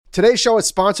Today's show is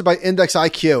sponsored by Index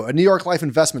IQ, a New York Life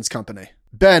investments company.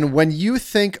 Ben, when you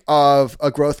think of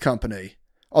a growth company,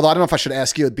 although I don't know if I should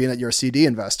ask you, being that you're a CD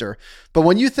investor, but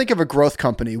when you think of a growth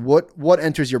company, what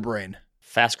enters your brain?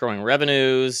 Fast-growing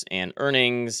revenues and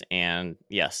earnings and,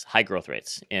 yes, high growth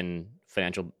rates in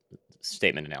financial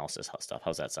statement analysis stuff.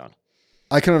 How's that sound?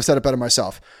 I couldn't have said it better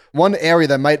myself. One area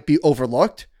that might be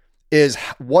overlooked is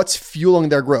what's fueling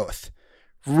their growth.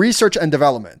 Research and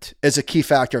development is a key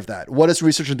factor of that. What is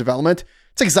research and development?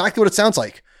 It's exactly what it sounds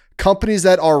like. Companies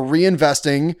that are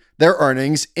reinvesting their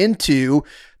earnings into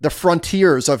the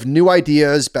frontiers of new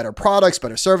ideas, better products,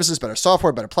 better services, better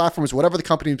software, better platforms, whatever the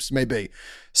companies may be.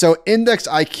 So Index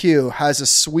IQ has a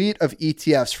suite of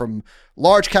ETFs from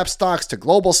large cap stocks to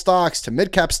global stocks to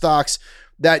mid cap stocks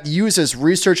that uses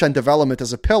research and development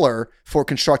as a pillar for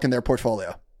constructing their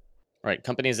portfolio. Right.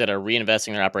 Companies that are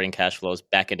reinvesting their operating cash flows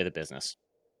back into the business.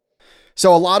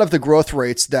 So a lot of the growth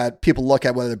rates that people look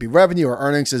at, whether it be revenue or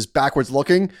earnings, is backwards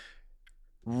looking.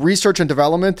 Research and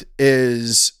development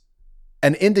is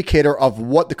an indicator of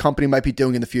what the company might be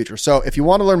doing in the future. So if you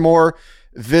want to learn more,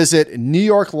 visit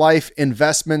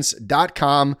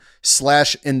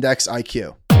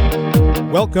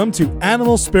newyorklifeinvestments.com/indexIQ. Welcome to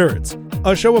Animal Spirits,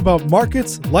 a show about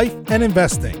markets, life, and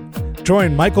investing.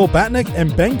 Join Michael Batnick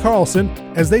and Ben Carlson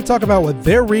as they talk about what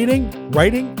they're reading,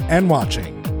 writing, and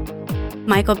watching.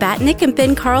 Michael Batnick and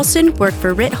Ben Carlson work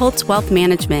for Ritholtz Wealth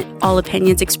Management. All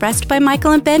opinions expressed by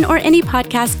Michael and Ben or any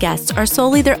podcast guests are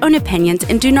solely their own opinions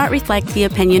and do not reflect the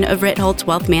opinion of Ritholtz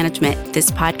Wealth Management.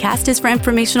 This podcast is for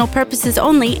informational purposes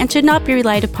only and should not be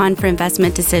relied upon for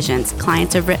investment decisions.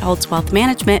 Clients of Ritholtz Wealth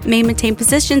Management may maintain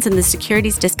positions in the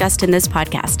securities discussed in this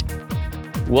podcast.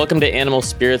 Welcome to Animal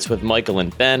Spirits with Michael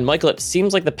and Ben. Michael, it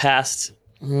seems like the past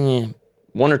 1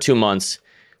 or 2 months,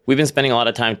 we've been spending a lot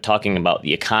of time talking about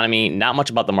the economy, not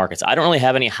much about the markets. I don't really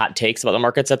have any hot takes about the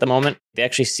markets at the moment. They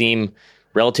actually seem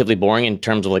relatively boring in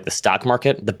terms of like the stock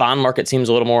market. The bond market seems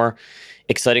a little more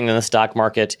exciting than the stock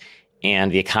market,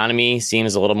 and the economy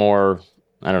seems a little more,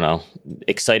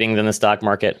 exciting than the stock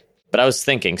market. But I was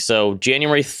thinking, so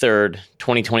January 3rd,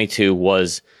 2022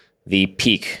 was the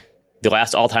peak, the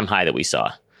last all-time high that we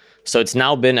saw. So it's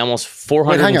now been almost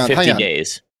 450 hang on.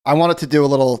 days. I wanted to do a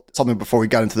little something before we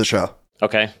got into the show.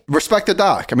 Okay. Respect the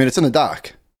doc. I mean, it's in the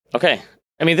doc. Okay.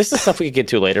 I mean, this is stuff we could get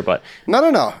to later, but... No.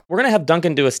 We're going to have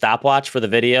Duncan do a stopwatch for the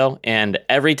video, and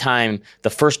every time,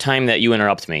 the first time that you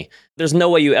interrupt me, there's no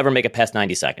way you ever make it past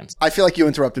 90 seconds. I feel like you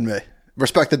interrupted me.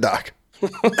 Respect the doc.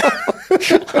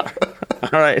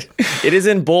 All right. It is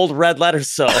in bold red letters,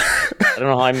 so I don't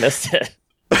know how I missed it.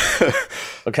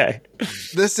 Okay.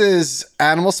 This is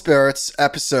Animal Spirits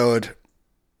episode,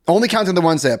 only counting the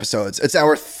Wednesday episodes. It's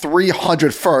our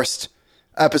 301st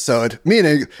episode,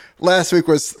 meaning last week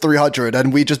was 300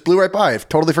 and we just blew right by.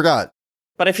 Totally forgot.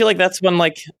 But I feel like that's when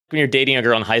you're dating a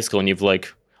girl in high school and you've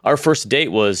our first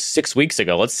date was 6 weeks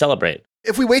ago. Let's celebrate.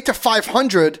 If we wait to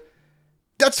 500,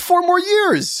 that's 4 more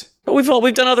years. But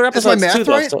we've done other episodes. Is my math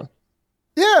too, right? though, so.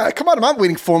 Yeah, come on. I'm not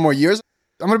waiting 4 more years.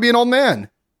 I'm going to be an old man.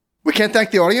 We can't thank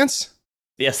the audience?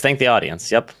 Yes, thank the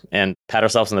audience. Yep. And pat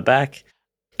ourselves on the back.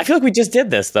 I feel like we just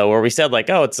did this, though, where we said,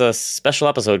 it's a special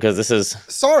episode because this is...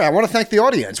 Sorry, I want to thank the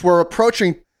audience. We're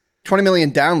approaching 20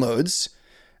 million downloads,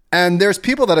 and there's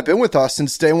people that have been with us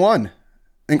since day one.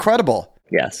 Incredible.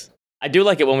 Yes. I do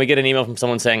like it when we get an email from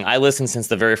someone saying, I listened since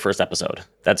the very first episode.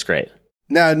 That's great.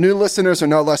 Now, new listeners are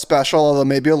no less special, although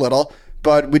maybe a little,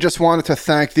 but we just wanted to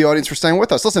thank the audience for staying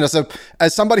with us. Listen,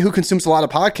 as somebody who consumes a lot of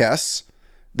podcasts,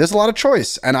 there's a lot of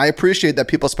choice, and I appreciate that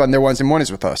people spend their Wednesday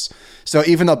mornings with us. So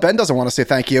even though Ben doesn't want to say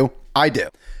thank you, I do.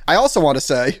 I also want to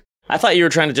say... I thought you were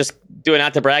trying to just do it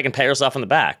not to brag and pat yourself on the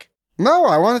back. No,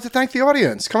 I wanted to thank the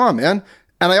audience. Come on, man.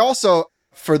 And I also,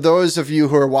 for those of you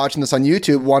who are watching this on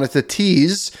YouTube, wanted to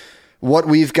tease what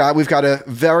we've got. We've got a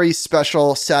very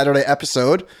special Saturday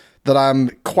episode that I'm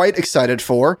quite excited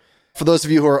for. For those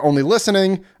of you who are only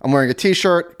listening, I'm wearing a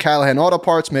t-shirt, Callahan Auto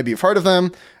Parts. Maybe you've heard of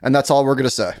them, and that's all we're going to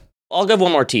say. I'll give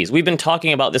one more tease. We've been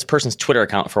talking about this person's Twitter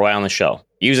account for a while on the show,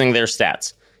 using their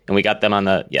stats, and we got them on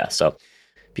the... Yeah, so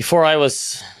before I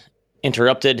was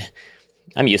interrupted,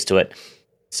 I'm used to it.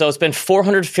 So it's been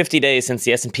 450 days since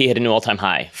the S&P hit a new all-time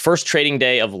high, first trading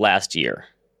day of last year.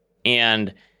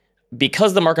 And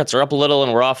because the markets are up a little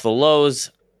and we're off the lows,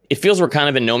 it feels we're kind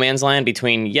of in no man's land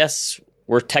between, yes,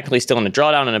 we're technically still in a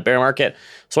drawdown and a bear market.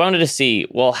 So I wanted to see,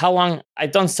 well, how long...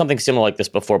 I've done something similar like this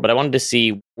before, but I wanted to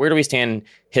see where do we stand in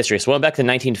history. So I went back to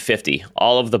 1950,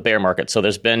 all of the bear markets. So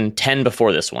there's been 10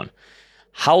 before this one.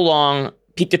 How long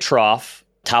peak to trough,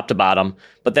 top to bottom,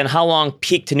 but then how long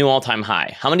peak to new all-time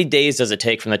high? How many days does it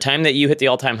take from the time that you hit the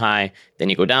all-time high, then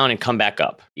you go down and come back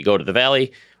up? You go to the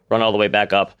valley, run all the way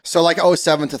back up. So like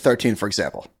 07 to 13, for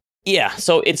example. Yeah,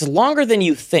 so it's longer than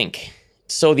you think.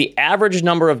 So the average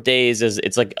number of days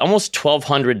it's like almost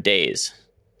 1,200 days.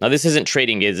 Now, this isn't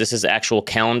trading days. This is actual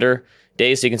calendar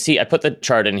days. So you can see I put the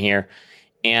chart in here.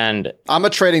 And I'm a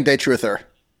trading day truther,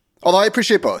 although I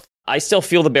appreciate both. I still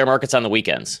feel the bear markets on the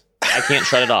weekends. I can't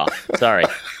shut it off. Sorry.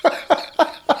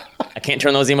 I can't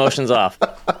turn those emotions off.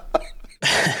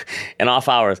 And off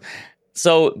hours.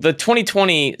 So the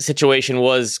 2020 situation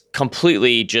was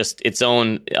completely just its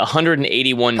own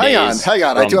 181 days. Hang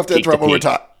on. I do have to interrupt one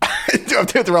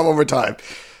more time.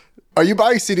 Are you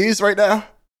buying CDs right now?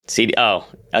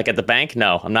 Like at the bank?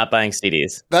 No, I'm not buying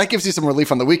CDs. That gives you some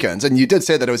relief on the weekends. And you did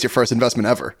say that it was your first investment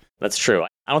ever. That's true.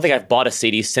 I don't think I've bought a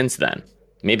CD since then.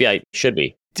 Maybe I should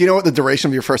be. Do you know what the duration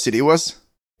of your first CD was?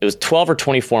 It was 12 or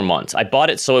 24 months. I bought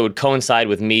it so it would coincide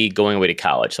with me going away to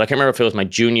college. So I can't remember if it was my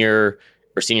junior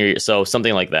or senior year. So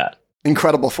something like that.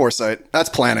 Incredible foresight. That's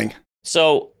planning.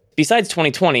 So besides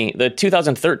 2020, the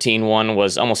 2013 one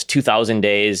was almost 2,000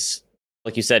 days.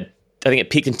 Like you said, I think it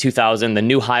peaked in 2000. The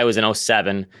new high was in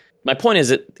 2007. My point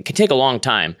is it can take a long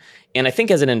time. And I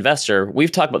think as an investor,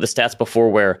 we've talked about the stats before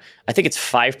where I think it's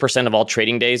 5% of all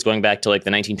trading days going back to like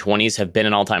the 1920s have been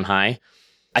an all-time high.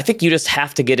 I think you just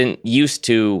have to get used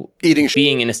to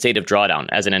being in a state of drawdown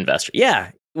as an investor.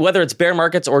 Yeah, whether it's bear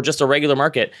markets or just a regular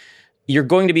market, you're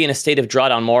going to be in a state of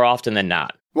drawdown more often than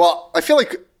not. Well, I feel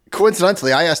like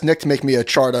coincidentally, I asked Nick to make me a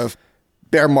chart of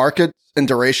bear market and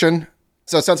duration.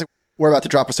 So it sounds like we're about to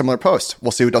drop a similar post.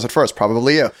 We'll see who does it first.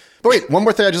 Probably you. But wait, one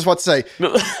more thing I just want to say.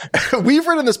 We've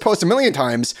written this post a million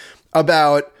times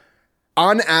about,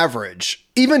 on average,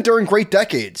 even during great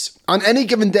decades, on any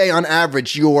given day, on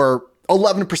average, you're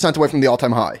 11% away from the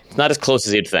all-time high. It's not as close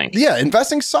as you'd think. Yeah,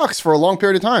 investing sucks for a long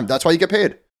period of time. That's why you get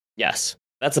paid. Yes.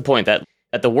 That's the point. That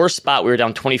at the worst spot, we were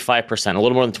down 25%, a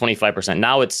little more than 25%.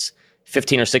 Now it's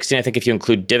 15 or 16, I think, if you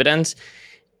include dividends.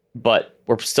 But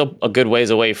we're still a good ways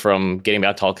away from getting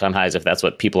back to all-time highs if that's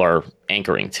what people are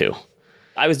anchoring to.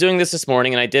 I was doing this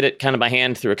morning, and I did it kind of by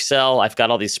hand through Excel. I've got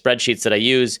all these spreadsheets that I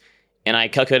use, and I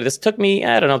calculated this. Took me,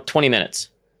 20 minutes.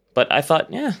 But I thought,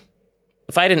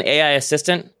 if I had an AI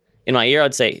assistant in my ear,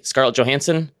 I'd say, Scarlett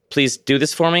Johansson, please do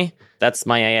this for me. That's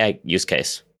my AI use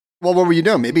case. Well, what were you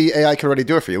doing? Maybe AI could already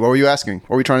do it for you. What were you asking?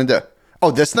 What were you trying to do?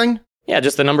 Oh, this thing? Yeah,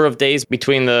 just the number of days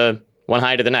between the one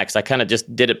high to the next. I kind of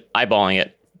just did it, eyeballing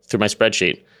it through my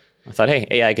spreadsheet. I thought, hey,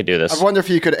 AI could do this. I wonder if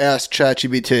you could ask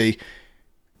ChatGPT,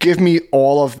 give me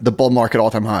all of the bull market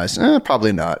all-time highs.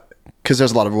 Probably not, because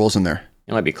there's a lot of rules in there.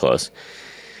 It might be close.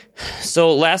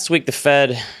 So last week, the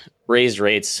Fed raised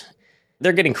rates.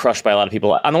 They're getting crushed by a lot of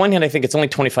people. On the one hand, I think it's only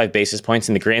 25 basis points.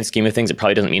 In the grand scheme of things, it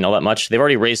probably doesn't mean all that much. They've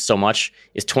already raised so much.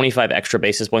 Is 25 extra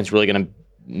basis points really going to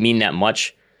mean that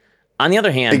much? On the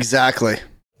other hand... Exactly.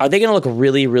 Are they going to look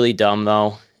really, really dumb,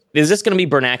 though? Is this going to be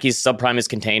Bernanke's subprime is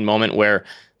contained moment where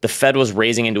the Fed was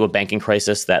raising into a banking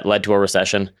crisis that led to a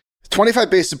recession? 25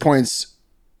 basis points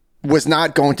was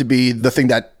not going to be the thing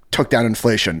that took down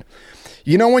inflation.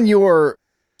 You know when you were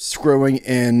screwing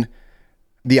in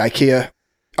the IKEA?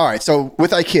 All right, so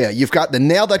with IKEA, you've got the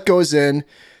nail that goes in,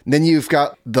 then you've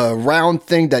got the round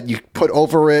thing that you put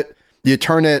over it. You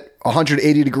turn it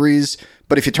 180 degrees,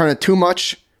 but if you turn it too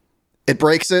much, it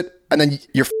breaks it, and then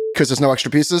you're because there's no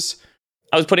extra pieces.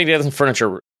 I was putting together some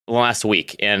furniture last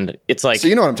week, and it's like... So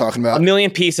you know what I'm talking about. 1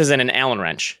 million pieces and an Allen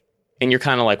wrench. And you're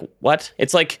kind of like, what?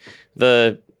 It's like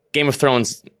the Game of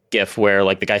Thrones gif where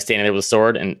like the guy's standing there with a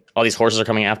sword and all these horses are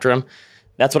coming after him.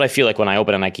 That's what I feel like when I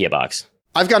open an IKEA box.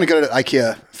 I've gotten good at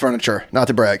IKEA furniture, not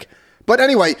to brag. But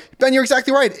anyway, Ben, you're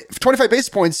exactly right. 25 basis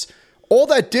points, all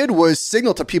that did was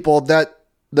signal to people that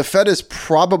the Fed is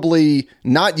probably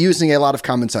not using a lot of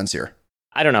common sense here.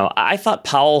 I don't know. I thought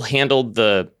Powell handled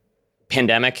the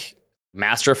pandemic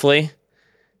masterfully.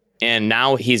 And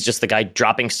now he's just the guy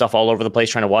dropping stuff all over the place,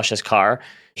 trying to wash his car.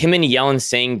 Him and Yellen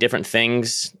saying different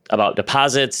things about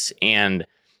deposits. And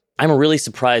I'm really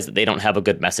surprised that they don't have a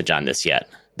good message on this yet.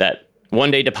 That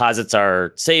one day deposits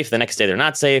are safe, the next day they're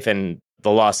not safe. And the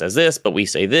law says this, but we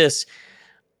say this.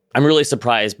 I'm really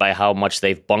surprised by how much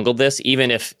they've bungled this,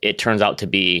 even if it turns out to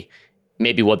be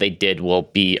maybe what they did will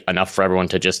be enough for everyone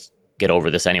to just get over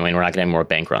this anyway. And we're not going to have more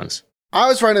bank runs. I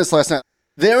was writing this last night.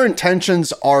 Their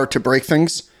intentions are to break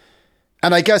things.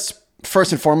 And I guess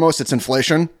first and foremost, it's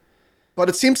inflation. But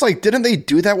it seems like, didn't they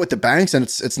do that with the banks and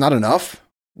it's not enough?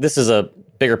 This is a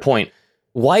bigger point.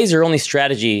 Why is your only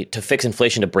strategy to fix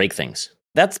inflation to break things?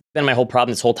 That's been my whole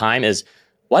problem this whole time is,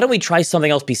 why don't we try something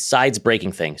else besides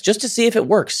breaking things, just to see if it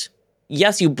works?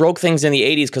 Yes, you broke things in the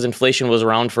 80s because inflation was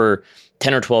around for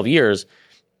 10 or 12 years.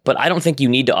 But I don't think you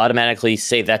need to automatically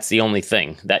say that's the only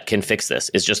thing that can fix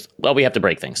this. It's just, well, we have to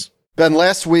break things. Ben,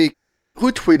 last week,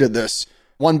 who tweeted this?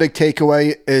 One big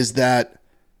takeaway is that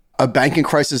a banking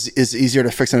crisis is easier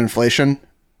to fix than inflation.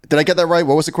 Did I get that right?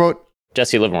 What was the quote?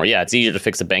 Jesse Livermore. Yeah, it's easier to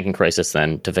fix a banking crisis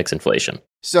than to fix inflation.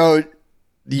 So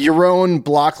Yaron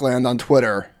Blockland on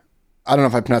Twitter, I don't know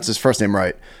if I pronounced his first name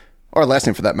right, or last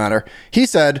name for that matter, he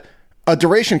said, a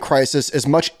duration crisis is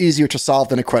much easier to solve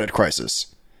than a credit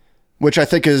crisis, which I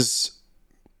think is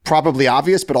probably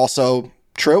obvious, but also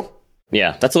true.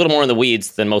 Yeah, that's a little more in the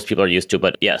weeds than most people are used to,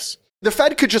 but yes. The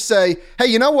Fed could just say, hey,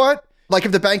 you know what? Like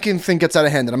if the banking thing gets out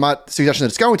of hand, and I'm not suggesting that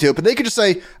it's going to, but they could just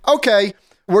say, okay,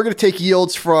 we're going to take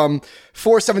yields from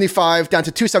 475 down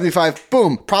to 275.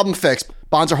 Boom, problem fixed.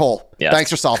 Bonds are whole. Yes.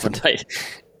 Banks are softened. Right.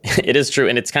 It is true.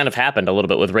 And it's kind of happened a little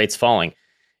bit with rates falling.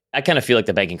 I kind of feel like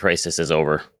the banking crisis is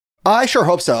over. I sure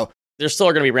hope so. There still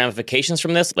are going to be ramifications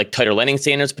from this, like tighter lending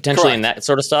standards potentially. Correct. And that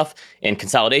sort of stuff and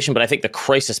consolidation. But I think the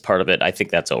crisis part of it, I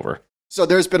think that's over. So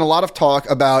there's been a lot of talk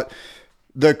about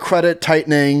the credit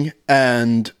tightening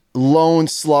and loan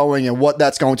slowing and what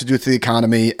that's going to do to the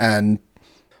economy. And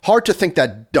hard to think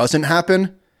that doesn't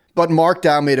happen. But Mark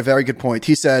Dow made a very good point.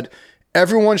 He said,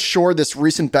 everyone's sure this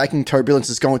recent banking turbulence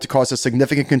is going to cause a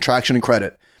significant contraction in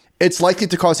credit. It's likely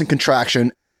to cause a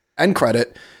contraction and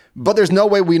credit, but there's no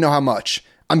way we know how much.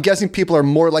 I'm guessing people are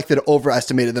more likely to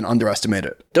overestimate it than underestimate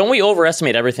it. Don't we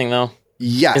overestimate everything, though?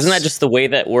 Yes. Isn't that just the way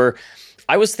that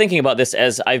I was thinking about this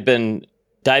as I've been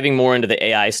diving more into the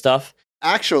AI stuff.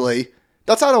 Actually,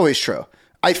 that's not always true.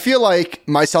 I feel like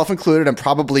myself included, and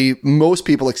probably most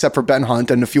people except for Ben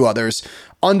Hunt and a few others,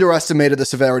 underestimated the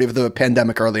severity of the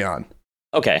pandemic early on.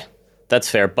 Okay, that's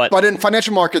fair. But in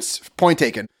financial markets, point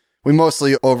taken, we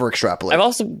mostly over-extrapolate. I've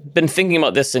also been thinking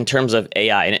about this in terms of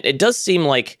AI, and it does seem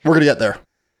like... We're going to get there.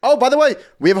 Oh, by the way,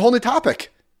 we have a whole new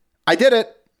topic. I did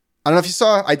it. I don't know if you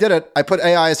saw, I did it. I put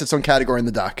AI as its own category in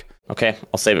the doc. Okay,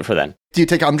 I'll save it for then. Do you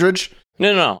take umbrage?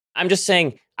 No. I'm just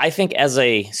saying, I think as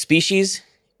a species,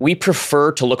 we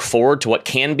prefer to look forward to what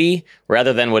can be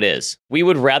rather than what is. We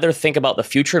would rather think about the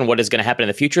future and what is going to happen in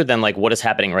the future than like what is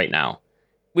happening right now.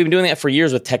 We've been doing that for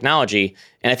years with technology,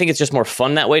 and I think it's just more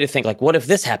fun that way to think like, what if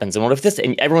this happens, and what if this,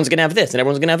 and everyone's going to have this, and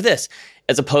everyone's going to have this,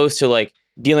 as opposed to like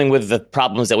dealing with the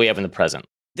problems that we have in the present.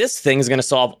 This thing is going to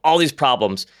solve all these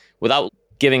problems without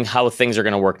giving how things are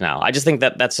going to work now. I just think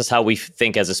that that's just how we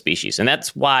think as a species, and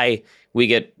that's why we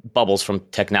get bubbles from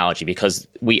technology, because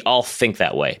we all think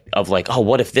that way of like, oh,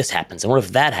 what if this happens, and what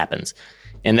if that happens,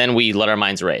 and then we let our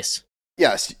minds race.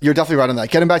 Yes, you're definitely right on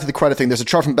that. Getting back to the credit thing, there's a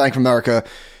chart from Bank of America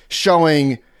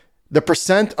showing the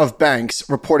percent of banks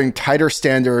reporting tighter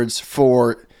standards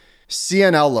for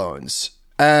CNL loans.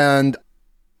 And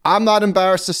I'm not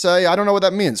embarrassed to say, I don't know what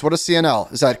that means. What is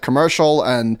CNL? Is that commercial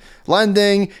and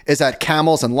lending? Is that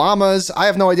camels and llamas? I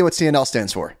have no idea what CNL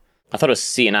stands for. I thought it was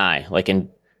CNI, like in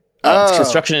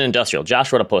construction and industrial.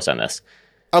 Josh wrote a post on this.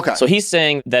 Okay. So he's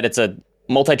saying that it's a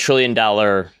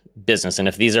multi-trillion-dollar business, and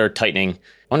if these are tightening, I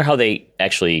wonder how they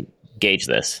actually gauge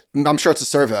this. I'm sure it's a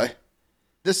survey.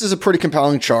 This is a pretty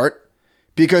compelling chart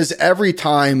because every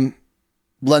time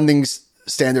lending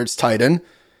standards tighten,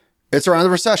 it's around a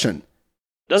recession.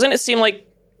 Doesn't it seem like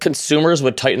consumers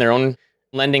would tighten their own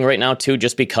lending right now too,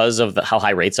 just because of how high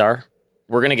rates are?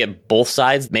 We're going to get both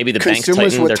sides. Maybe the banks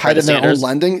tighten their credit standards. Their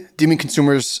own lending? Do you mean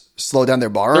consumers slow down their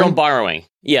borrowing? Their own borrowing.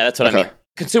 Yeah, that's what I mean.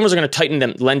 Consumers are going to tighten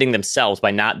them lending themselves by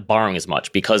not borrowing as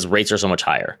much because rates are so much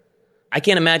higher. I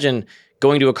can't imagine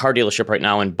going to a car dealership right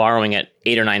now and borrowing at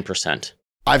 8 or 9%.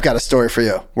 I've got a story for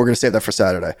you. We're going to save that for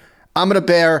Saturday. I'm going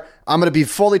to be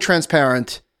fully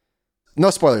transparent.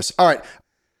 No spoilers. All right.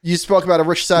 You spoke about a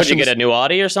Rich Sessions. Would you get a new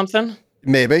Audi or something?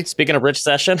 Maybe. Speaking of Rich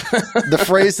Session. The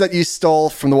phrase that you stole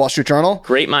from the Wall Street Journal.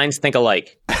 Great minds think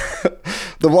alike.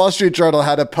 The Wall Street Journal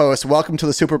had a post, welcome to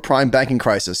the super prime banking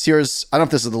crisis. I don't know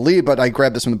if this is the lead, but I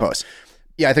grabbed this from the post.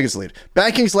 Yeah, I think it's the lead.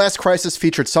 Banking's last crisis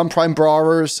featured some prime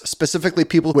borrowers, specifically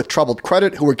people with troubled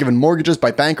credit who were given mortgages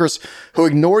by bankers who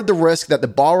ignored the risk that the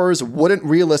borrowers wouldn't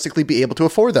realistically be able to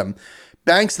afford them.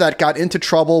 Banks that got into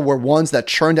trouble were ones that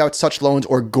churned out such loans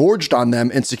or gorged on them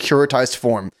in securitized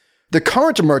form. The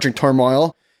current emerging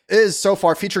turmoil is so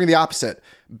far featuring the opposite.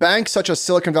 Banks such as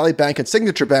Silicon Valley Bank and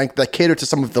Signature Bank that cater to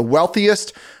some of the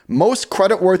wealthiest, most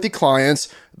creditworthy clients,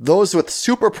 those with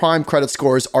super prime credit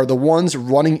scores, are the ones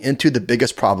running into the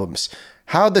biggest problems.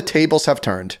 How the tables have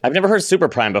turned. I've never heard super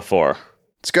prime before.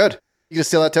 It's good. You gonna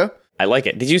steal that too? I like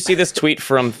it. Did you see this tweet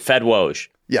from Fed Woj?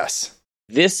 Yes.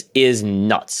 This is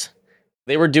nuts.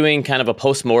 They were doing kind of a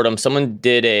post-mortem. Someone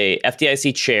did a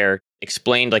FDIC chair,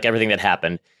 explained like everything that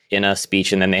happened in a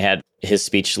speech, and then they had his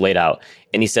speech laid out.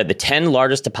 And he said the 10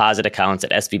 largest deposit accounts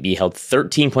at SVB held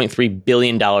 $13.3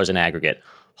 billion in aggregate.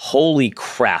 Holy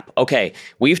crap. Okay,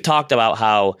 we've talked about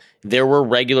how there were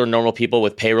regular, normal people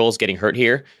with payrolls getting hurt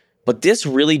here, but this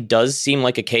really does seem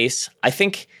like a case. I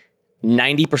think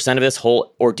 90% of this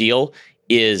whole ordeal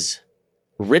is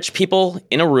rich people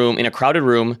in a crowded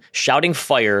room, shouting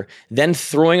fire, then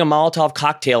throwing a Molotov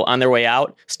cocktail on their way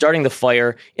out, starting the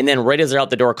fire, and then right as they're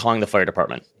out the door, calling the fire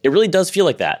department. It really does feel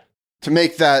like that. To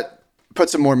make that,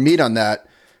 put some more meat on that,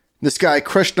 this guy,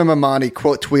 Krishna Mamani,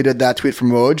 quote tweeted that tweet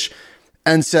from Woj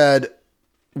and said,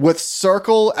 with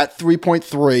Circle at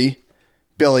 3.3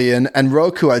 billion and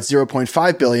Roku at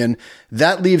 0.5 billion,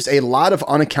 that leaves a lot of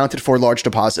unaccounted for large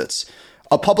deposits.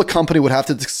 A public company would have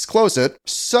to disclose it,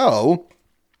 so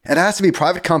it has to be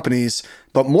private companies,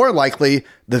 but more likely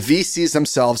the VCs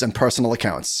themselves and personal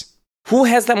accounts. Who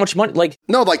has that much money? Like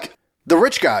the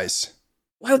rich guys.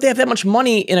 Why would they have that much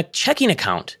money in a checking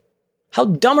account? How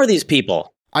dumb are these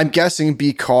people? I'm guessing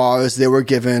because they were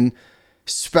given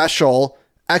special,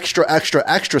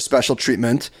 extra special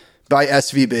treatment by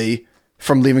SVB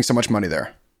from leaving so much money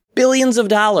there. Billions of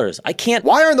dollars. I can't.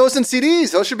 Why aren't those in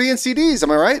CDs? Those should be in CDs.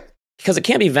 Am I right? Because it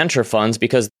can't be venture funds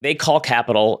because they call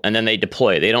capital and then they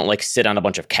deploy. They don't sit on a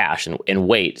bunch of cash and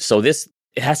wait. So it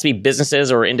has to be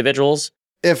businesses or individuals.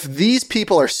 If these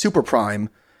people are super prime,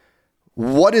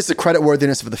 what is the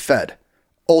creditworthiness of the Fed?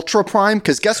 Ultra prime?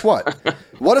 Because guess what?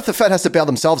 What if the Fed has to bail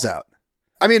themselves out?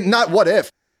 I mean, not what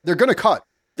if. They're going to cut.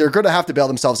 They're going to have to bail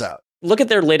themselves out. Look at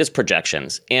their latest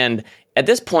projections. And at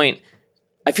this point,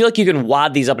 I feel like you can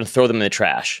wad these up and throw them in the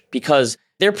trash because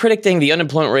they're predicting the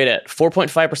unemployment rate at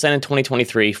 4.5% in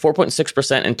 2023,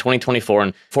 4.6% in 2024,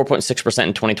 and 4.6%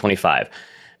 in 2025.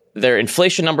 Their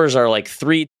inflation numbers are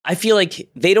 3. I feel like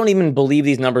they don't even believe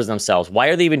these numbers themselves. Why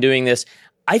are they even doing this?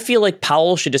 I feel like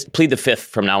Powell should just plead the fifth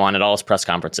from now on at all his press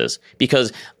conferences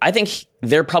because I think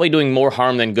they're probably doing more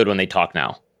harm than good when they talk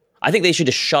now. I think they should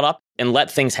just shut up and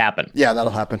let things happen. Yeah,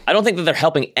 that'll happen. I don't think that they're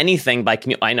helping anything by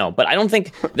I know, but I don't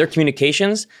think their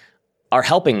communications are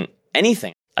helping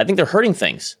anything. I think they're hurting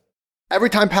things. Every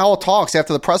time Powell talks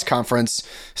after the press conference,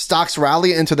 stocks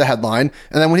rally into the headline,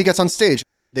 and then when he gets on stage,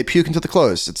 they puke into the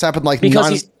close. It's happened because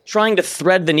he's trying to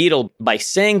thread the needle by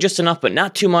saying just enough, but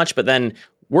not too much, but then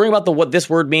worrying about what this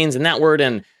word means and that word,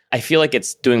 and I feel like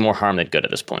it's doing more harm than good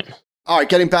at this point. All right,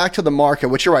 getting back to the market,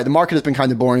 which you're right, the market has been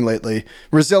kind of boring lately.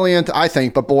 Resilient, I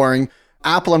think, but boring.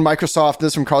 Apple and Microsoft, this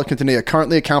is from Carl Quintanilla,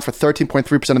 currently account for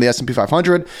 13.3% of the S&P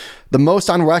 500, the most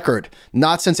on record.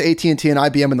 Not since AT&T and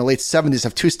IBM in the late 70s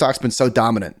have two stocks been so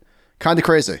dominant. Kind of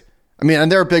crazy. I mean,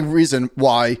 and they're a big reason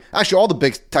why, actually all the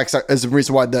big tech is the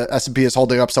reason why the S&P is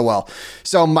holding up so well.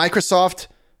 So Microsoft,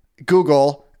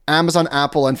 Google, Amazon,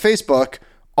 Apple, and Facebook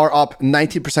are up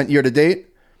 19% year to date.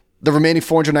 The remaining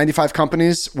 495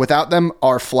 companies without them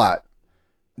are flat.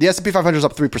 The S&P 500 is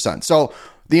up 3%. So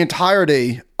the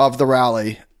entirety of the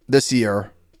rally this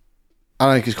year, I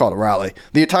don't think you call it a rally.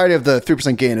 The entirety of the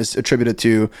 3% gain is attributed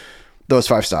to those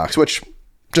 5 stocks, which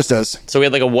just is. So we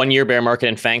had a 1-year bear market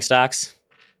in FANG stocks,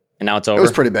 and now it's over? It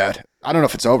was pretty bad. I don't know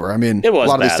if it's over. I mean, a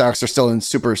lot of these stocks are still in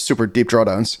super, super deep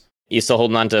drawdowns. You still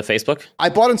holding on to Facebook? I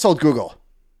bought and sold Google.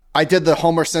 I did the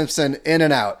Homer Simpson in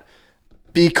and out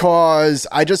because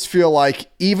I just feel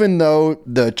like even though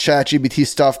the ChatGPT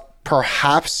stuff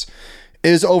perhaps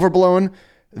is overblown,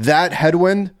 that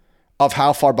headwind of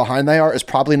how far behind they are is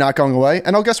probably not going away.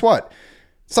 And guess what?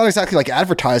 It's not exactly like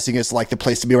advertising is the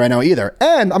place to be right now either.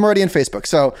 And I'm already in Facebook.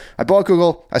 So I bought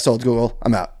Google. I sold Google.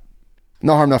 I'm out.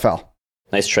 No harm, no foul.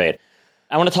 Nice trade.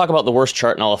 I want to talk about the worst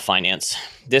chart in all of finance.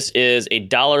 This is a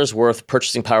dollar's worth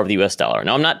purchasing power of the US dollar.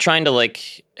 Now, I'm not trying to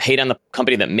hate on the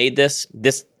company that made this.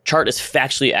 This chart is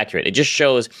factually accurate. It just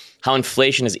shows how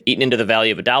inflation has eaten into the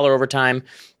value of a dollar over time.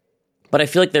 But I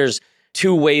feel like there's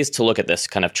 2 ways to look at this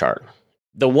kind of chart.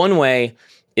 The one way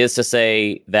is to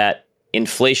say that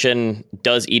inflation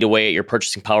does eat away at your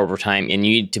purchasing power over time, and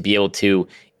you need to be able to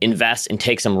invest and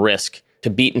take some risk to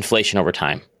beat inflation over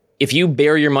time. If you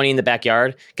bury your money in the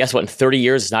backyard, guess what? In 30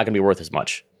 years, it's not going to be worth as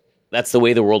much. That's the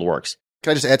way the world works.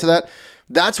 Can I just add to that?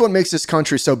 That's what makes this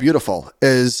country so beautiful,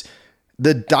 is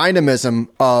the dynamism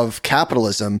of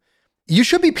capitalism. You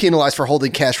should be penalized for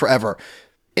holding cash forever.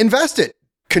 Invest it.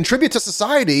 Contribute to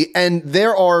society, and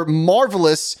there are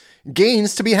marvelous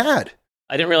gains to be had.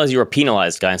 I didn't realize you were a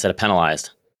penalized guy instead of penalized.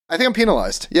 I think I'm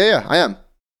penalized. Yeah, I am.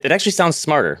 It actually sounds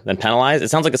smarter than penalized. It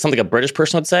sounds like it's something a British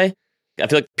person would say. I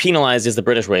feel like penalized is the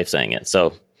British way of saying it.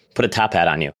 So put a top hat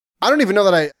on you. I don't even know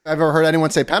that I've ever heard anyone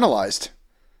say penalized,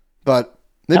 but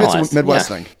maybe penalized. It's a Midwest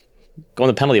thing. Go on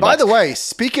the penalty box. By the way,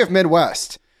 speaking of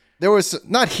Midwest, there was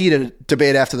not heated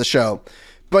debate after the show,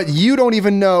 but you don't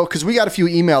even know, because we got a few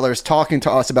emailers talking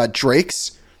to us about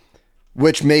Drake's,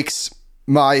 which makes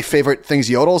my favorite things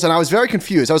yodels. And I was very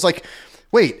confused. I was like,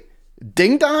 Wait,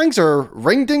 ding dongs or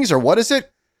ring dings or what is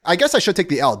it? I guess I should take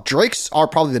the L. Drakes are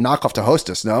probably the knockoff to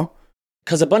Hostess, no?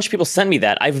 Because a bunch of people send me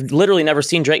that. I've literally never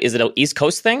seen Drake. Is it an East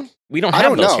Coast thing? We don't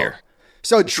have those here.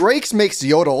 So Drake's makes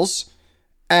yodels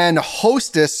and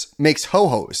Hostess makes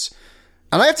ho-hos.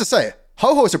 And I have to say,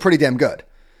 ho-hos are pretty damn good.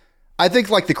 I think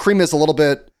like the cream is a little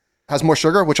bit, has more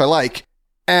sugar, which I like.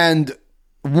 And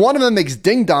one of them makes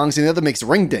ding dongs and the other makes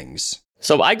ring dings.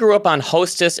 So I grew up on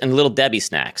Hostess and Little Debbie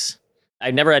snacks.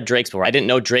 I've never had Drake's before. I didn't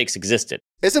know Drake's existed.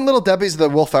 Isn't Little Debbie's the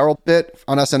Will Ferrell bit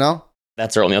on SNL?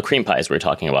 That's our oatmeal cream pies we were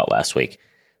talking about last week.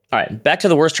 All right, back to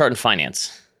the worst chart in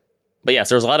finance. But yes,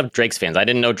 there's a lot of Drake's fans. I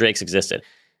didn't know Drake's existed.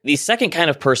 The second kind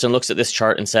of person looks at this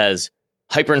chart and says,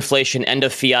 hyperinflation, end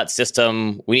of fiat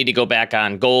system, we need to go back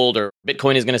on gold or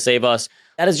Bitcoin is going to save us.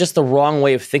 That is just the wrong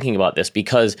way of thinking about this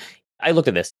because I looked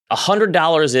at this.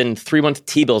 $100 in 3-month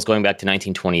T-bills going back to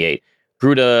 1928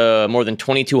 grew to more than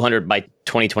 $2,200 by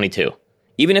 2022.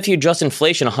 Even if you adjust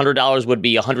inflation, $100 would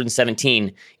be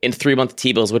 $117 in 3-month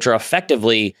T-bills, which are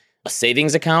effectively a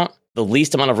savings account, the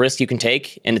least amount of risk you can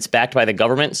take, and it's backed by the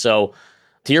government. So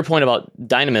to your point about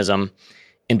dynamism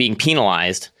and being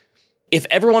penalized, if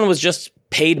everyone was just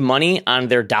paid money on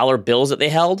their dollar bills that they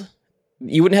held,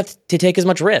 you wouldn't have to take as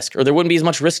much risk, or there wouldn't be as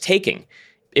much risk taking.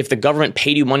 If the government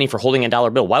paid you money for holding a dollar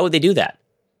bill, why would they do that?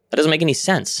 That doesn't make any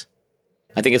sense.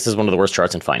 I think this is one of the worst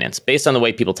charts in finance, based on the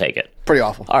way people take it. Pretty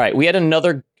awful. All right, we had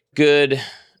another good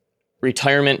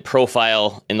retirement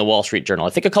profile in the Wall Street Journal. I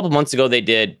think a couple months ago they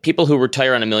did people who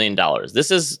retire on $1 million.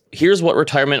 Here's what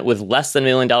retirement with less than $1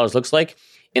 million looks like.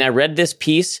 And I read this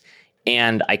piece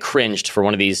and I cringed for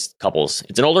one of these couples.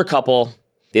 It's an older couple.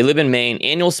 They live in Maine.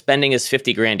 Annual spending is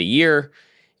 $50,000 a year.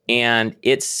 And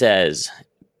it says,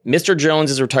 Mr.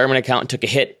 Jones's retirement account took a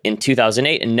hit in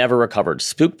 2008 and never recovered.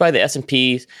 Spooked by the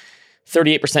S&P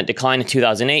 38% decline in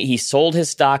 2008, he sold his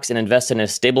stocks and invested in a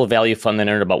stable value fund that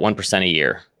earned about 1% a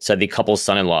year, said the couple's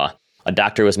son-in-law, a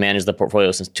doctor who has managed the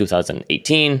portfolio since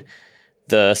 2018.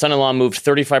 The son-in-law moved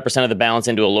 35% of the balance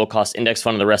into a low-cost index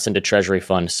fund and the rest into treasury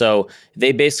fund. So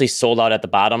they basically sold out at the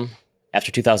bottom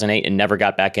after 2008 and never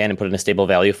got back in and put in a stable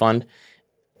value fund.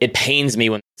 It pains me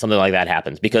when something like that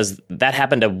happens because that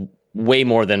happened to way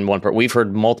more than one person. We've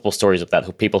heard multiple stories of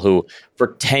that, people who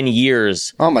for 10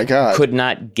 years oh my God, could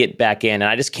not get back in.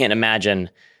 And I just can't imagine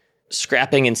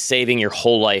scrapping and saving your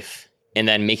whole life and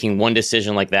then making one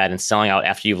decision like that and selling out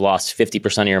after you've lost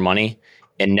 50% of your money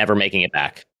and never making it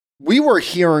back. We were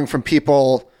hearing from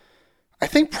people, I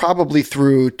think probably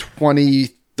through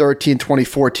 2013,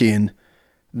 2014,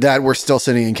 that were still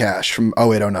sitting in cash from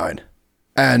 08, 09.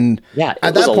 And yeah,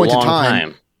 at that point in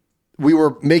time, we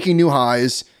were making new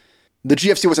highs. The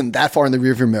GFC wasn't that far in the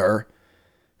rearview mirror.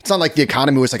 It's not like the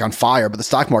economy was like on fire, but the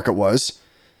stock market was.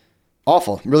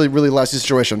 Awful. Really, really lousy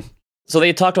situation. So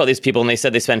they talked about these people and they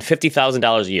said they spend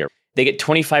 $50,000 a year. They get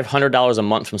 $2,500 a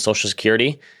month from Social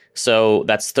Security. So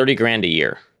that's $30,000 a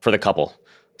year for the couple.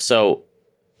 So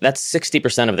that's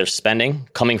 60% of their spending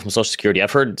coming from Social Security.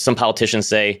 I've heard some politicians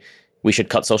say we should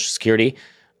cut Social Security.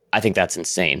 I think that's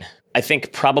insane. I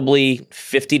think probably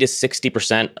 50 to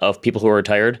 60% of people who are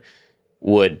retired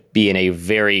would be in a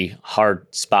very hard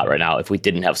spot right now if we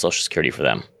didn't have Social Security for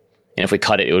them. And if we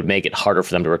cut it, it would make it harder for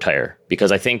them to retire.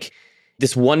 Because I think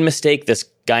this one mistake this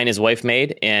guy and his wife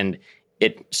made, and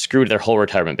it screwed their whole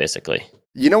retirement, basically.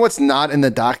 You know what's not in the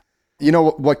doc? You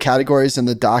know what categories in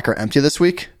the doc are empty this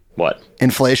week? What?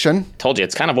 Inflation. Told you,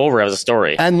 it's kind of over as a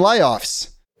story. And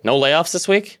layoffs. No layoffs this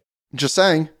week? Just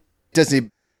saying. Disney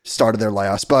started their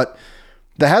layoffs, but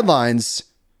the headlines,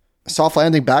 soft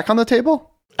landing back on the table?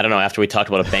 I don't know, after we talked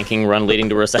about a banking run leading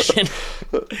to a recession.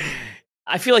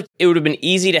 I feel like it would have been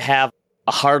easy to have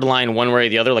a hard line one way or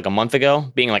the other like a month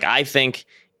ago, being like, I think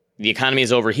the economy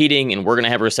is overheating and we're going to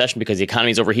have a recession because the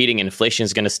economy is overheating and inflation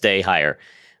is going to stay higher.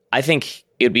 I think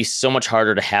it would be so much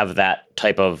harder to have that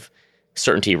type of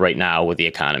certainty right now with the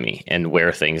economy and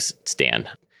where things stand.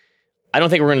 I don't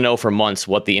think we're going to know for months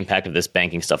what the impact of this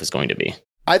banking stuff is going to be.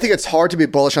 I think it's hard to be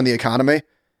bullish on the economy.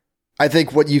 I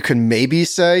think what you can maybe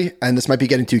say, and this might be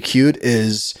getting too cute,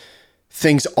 is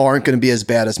things aren't going to be as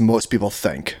bad as most people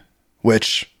think,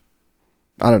 which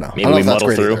I don't know. Maybe we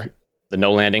muddle through the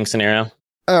no landing scenario.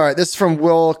 All right. This is from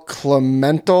Will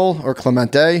Clemente.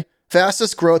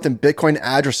 Fastest growth in Bitcoin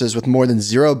addresses with more than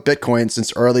 0 Bitcoin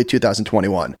since early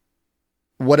 2021.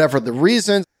 Whatever the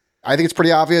reason, I think it's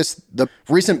pretty obvious. The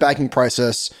recent banking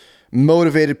crisis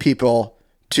motivated people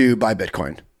to buy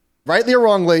Bitcoin. Rightly or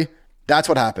wrongly, that's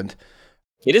what happened.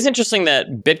 It is interesting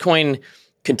that Bitcoin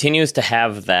continues to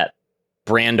have that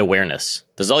brand awareness.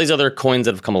 There's all these other coins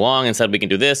that have come along and said we can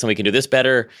do this and we can do this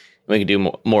better and we can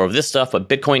do more of this stuff. But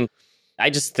Bitcoin, I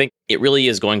just think it really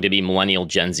is going to be millennial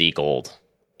Gen Z gold.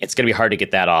 it's going to be hard to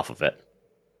get that off of it.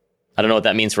 I don't know what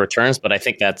that means for returns, but I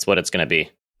think that's what it's going to be.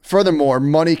 Furthermore,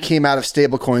 money came out of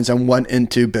stablecoins and went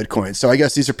into Bitcoin. So I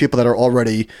guess these are people that are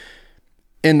already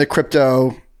in the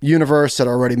crypto universe that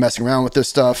are already messing around with this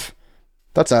stuff.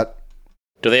 That's that.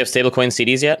 Do they have stablecoin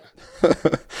CDs yet?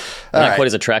 Not quite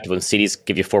as attractive when CDs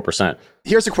give you 4%.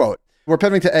 Here's a quote. We're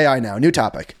pivoting to AI now. New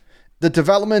topic. The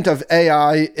development of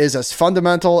AI is as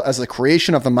fundamental as the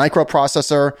creation of the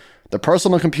microprocessor, the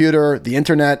personal computer, the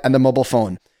internet, and the mobile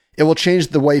phone. It will change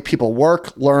the way people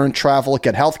work, learn, travel,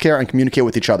 get healthcare, and communicate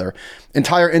with each other.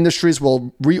 Entire industries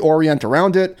will reorient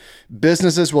around it.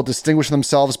 Businesses will distinguish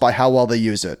themselves by how well they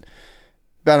use it.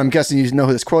 Ben, I'm guessing you know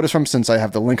who this quote is from since I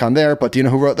have the link on there, but do you know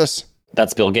who wrote this?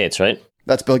 That's Bill Gates, right?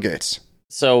 That's Bill Gates.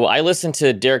 So I listened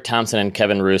to Derek Thompson and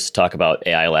Kevin Roos talk about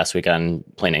AI last week on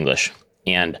Plain English.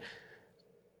 And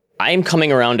I'm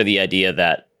coming around to the idea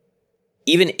that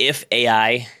even if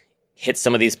AI hits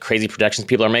some of these crazy projections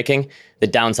people are making, the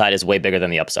downside is way bigger than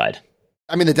the upside.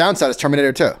 I mean, the downside is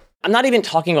Terminator 2. I'm not even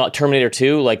talking about Terminator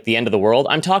 2, like the end of the world.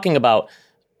 I'm talking about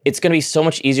it's going to be so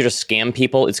much easier to scam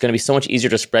people. It's going to be so much easier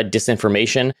to spread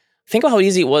disinformation. Think about how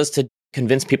easy it was to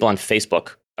convince people on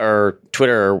Facebook or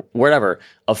Twitter or wherever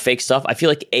of fake stuff. I feel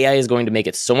like AI is going to make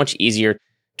it so much easier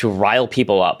to rile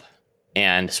people up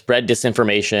and spread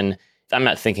disinformation. I'm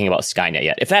not thinking about Skynet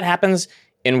yet. If that happens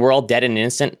and we're all dead in an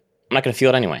instant, I'm not going to feel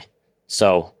it anyway.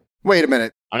 So wait a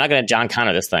minute. I'm not going to John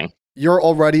Connor this thing. You're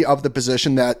already of the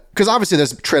position that, because obviously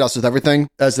there's trade-offs with everything,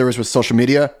 as there is with social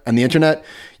media and the internet.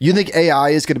 You think AI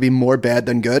is going to be more bad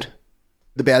than good?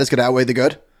 The bad is going to outweigh the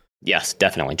good? Yes,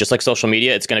 definitely. Just like social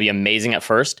media, it's going to be amazing at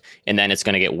first, and then it's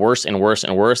going to get worse and worse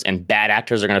and worse, and bad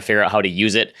actors are going to figure out how to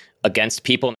use it against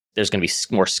people. There's going to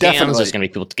be more scams. Definitely. There's going to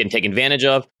be people getting taken advantage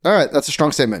of. All right, that's a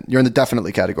strong statement. You're in the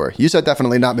definitely category. You said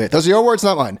definitely, not me. Those are your words,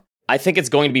 not mine. I think it's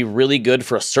going to be really good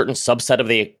for a certain subset of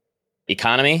the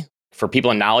economy. For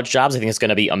people in knowledge jobs, I think it's going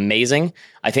to be amazing.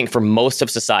 I think for most of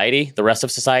society, the rest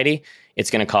of society, it's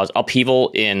going to cause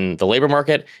upheaval in the labor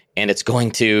market, and it's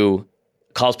going to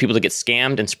cause people to get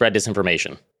scammed and spread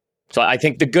disinformation. So I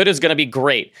think the good is going to be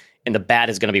great, and the bad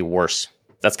is going to be worse.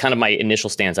 That's kind of my initial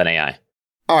stance on AI.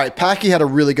 All right, Packy had a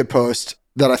really good post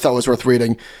that I thought was worth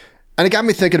reading, and it got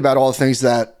me thinking about all the things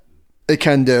that it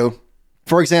can do.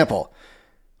 For example,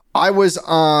 I was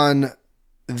on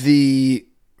the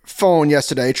phone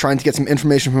yesterday trying to get some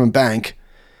information from a bank.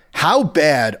 How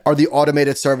bad are the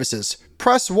automated services?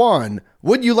 Press 1.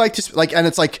 Would you like to and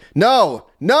it's like, no,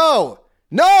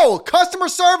 customer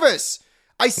service.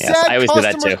 I always do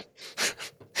that too.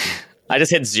 I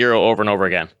just hit 0 over and over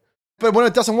again. But when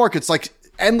it doesn't work, it's like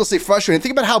endlessly frustrating.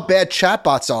 Think about how bad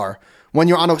chatbots are when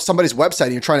you're on somebody's website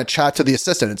and you're trying to chat to the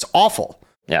assistant. It's awful.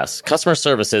 Yes, customer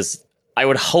services. I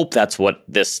would hope that's what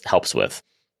this helps with.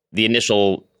 The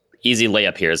initial easy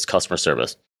layup here is customer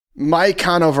service. Mike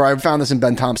Conover, I found this in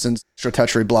Ben Thompson's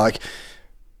Stratechery blog.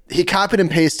 He copied and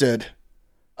pasted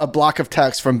a block of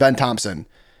text from Ben Thompson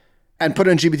and put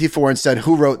it in GPT-4 and said,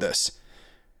 who wrote this?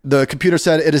 The computer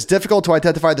said, it is difficult to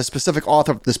identify the specific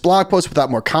author of this blog post without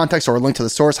more context or a link to the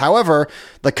source. However,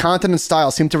 the content and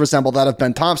style seem to resemble that of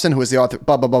Ben Thompson, who is the author,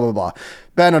 blah, blah, blah, blah, blah.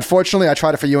 Ben, unfortunately, I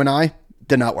tried it for you and I.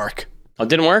 Did not work. Oh, it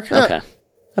didn't work? Okay.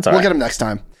 That's all right. We'll get him next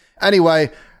time. Anyway,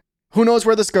 who knows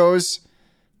where this goes?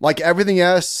 Like everything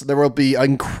else, there will be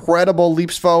incredible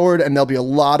leaps forward, and there'll be a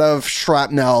lot of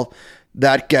shrapnel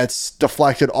that gets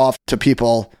deflected off to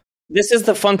people. This is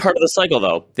the fun part of the cycle,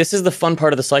 though. This is the fun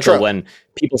part of the cycle. True. When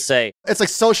people say... It's like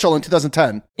social in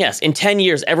 2010. Yes, in 10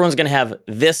 years, everyone's going to have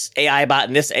this AI bot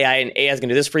and this AI, and AI is going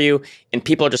to do this for you, and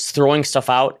people are just throwing stuff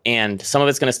out, and some of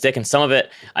it's going to stick, and some of it,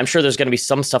 I'm sure there's going to be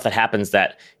some stuff that happens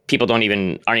that people aren't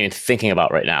even thinking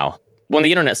about right now. When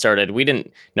the internet started, we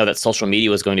didn't know that social media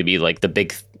was going to be like the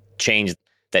big change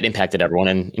that impacted everyone,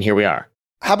 and here we are.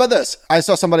 How about this? I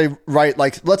saw somebody write,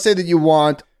 let's say that you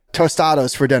want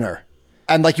tostados for dinner,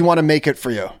 and you want to make it for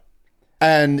you.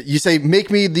 And you say, make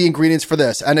me the ingredients for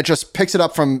this, and it just picks it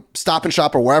up from Stop and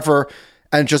Shop or wherever,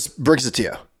 and just brings it to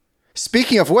you.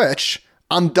 Speaking of which,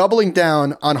 I'm doubling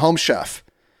down on Home Chef.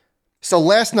 So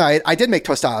last night, I did make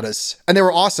tostadas, and they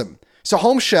were awesome. So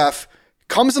Home Chef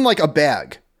comes in a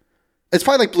bag. It's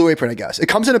probably like Blue Apron, I guess. It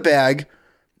comes in a bag,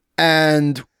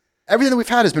 and everything that we've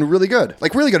had has been really good.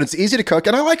 Really good. It's easy to cook,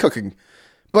 and I like cooking.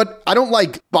 But I don't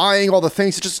like buying all the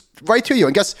things. It's just right to you.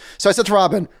 And so I said to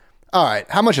Robin, all right,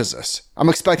 how much is this? I'm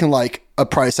expecting a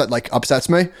price that upsets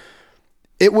me.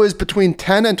 It was between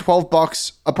 $10 and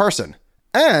 $12 a person.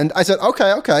 And I said,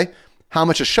 okay. How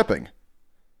much is shipping?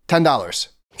 $10.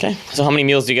 Okay. So how many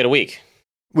meals do you get a week?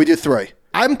 We do 3.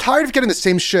 I'm tired of getting the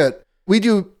same shit. We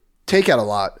do takeout a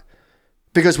lot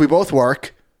because we both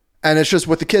work. And it's just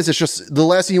with the kids, it's just the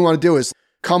last thing you want to do is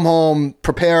come home,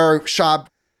 prepare, shop,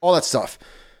 all that stuff.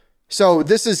 So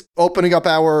this is opening up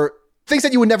our things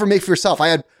that you would never make for yourself. I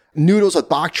had noodles with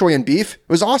bok choy and beef. It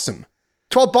was awesome.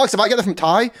 $12. If I get it from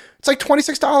Thai, it's like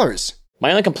 $26. My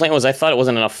only complaint was I thought it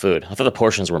wasn't enough food. I thought the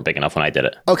portions weren't big enough when I did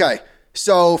it. Okay.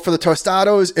 So for the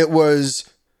tostados, it was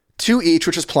 2 each,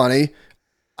 which is plenty.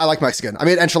 I like Mexican. I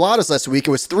made enchiladas last week.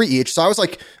 It was 3 each. So I was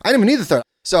like, I didn't even need the third.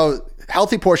 So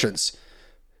healthy portions.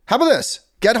 How about this?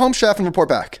 Get Home Chef and report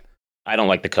back. I don't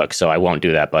like to cook, so I won't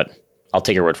do that, but I'll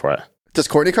take your word for it. Does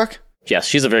Courtney cook? Yes,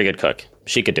 she's a very good cook.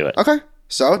 She could do it. Okay.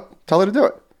 So tell her to do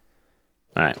it.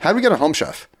 All right. How do we get a Home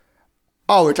Chef?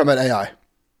 Oh, we're talking about AI.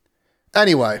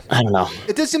 Anyway, I don't know.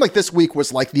 It did seem like this week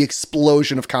was like the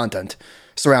explosion of content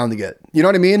surrounding it. You know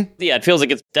what I mean? Yeah, it feels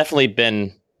like it's definitely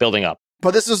been building up.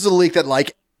 But this is a leak that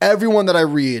like everyone that I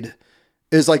read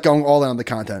is like going all in on the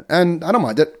content. And I don't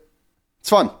mind it. It's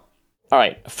fun. All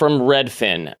right. From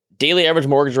Redfin, daily average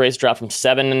mortgage rates dropped from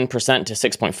 7% to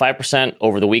 6.5%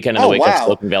 over the weekend in the wake of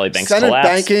Silicon Valley Bank's Senate collapse.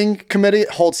 Banking Committee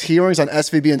holds hearings on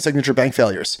SVB and Signature Bank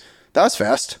failures. That was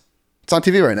fast. It's on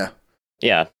TV right now.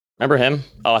 Yeah. Remember him?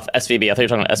 Oh, SVB. I thought you were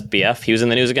talking about SBF. He was in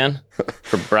the news again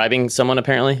for bribing someone,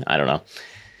 apparently. I don't know.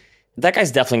 That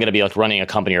guy's definitely going to be like running a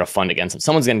company or a fund against him.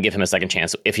 Someone's going to give him a second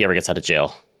chance if he ever gets out of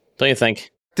jail. Don't you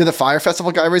think? Did the Fire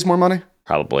Festival guy raise more money?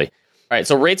 Probably. All right.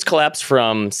 So rates collapsed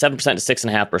from 7% to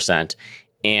 6.5%.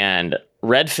 And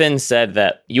Redfin said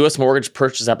that U.S. mortgage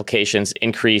purchase applications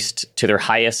increased to their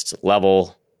highest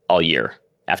level all year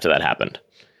after that happened.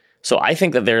 So I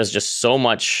think that there's just so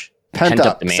much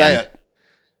pent-up demand. Say it.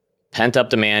 Pent-up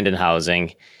demand in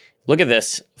housing. Look at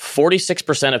this.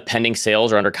 46% of pending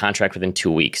sales are under contract within 2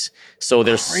 weeks. So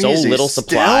there's so little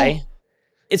supply. Still?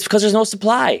 It's because there's no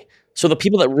supply. So the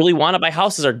people that really want to buy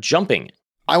houses are jumping.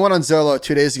 I went on Zillow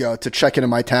 2 days ago to check into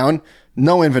my town.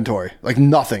 No inventory. Like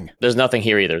nothing. There's nothing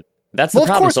here either. That's the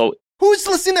problem. So who's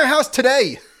listing their house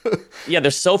today? yeah,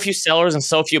 there's so few sellers and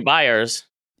so few buyers.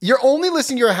 You're only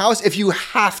listing your house if you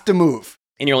have to move.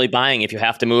 And you're only buying if you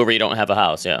have to move or you don't have a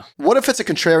house, yeah. What if it's a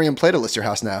contrarian play to list your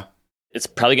house now? It's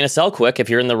probably going to sell quick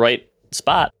if you're in the right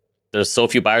spot. There's so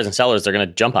few buyers and sellers, they're going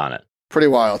to jump on it. Pretty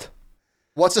wild.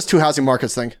 What's this two housing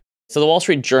markets thing? So the Wall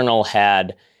Street Journal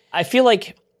had, I feel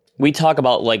like we talk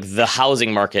about like the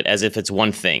housing market as if it's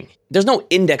one thing. There's no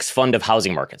index fund of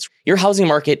housing markets. Your housing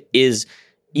market is,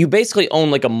 you basically own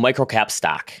like a microcap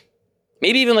stock,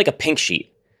 maybe even like a pink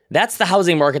sheet. That's the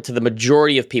housing market to the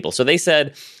majority of people. So they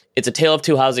said it's a tale of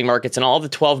two housing markets. In all of the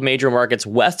 12 major markets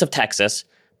west of Texas,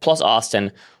 plus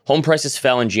Austin, home prices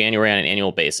fell in January on an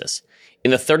annual basis.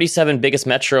 In the 37 biggest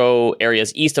metro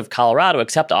areas east of Colorado,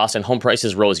 except Austin, home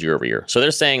prices rose year over year. So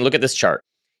they're saying, look at this chart.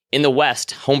 In the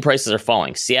West, home prices are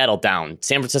falling. Seattle down,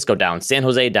 San Francisco down, San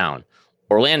Jose down,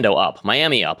 Orlando up,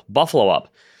 Miami up, Buffalo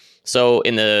up. So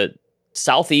in the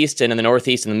Southeast and in the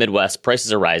Northeast and the Midwest,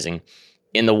 prices are rising.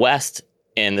 In the West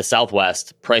and the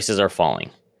Southwest, prices are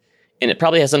falling. And it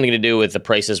probably has something to do with the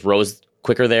prices rose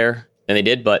quicker there than they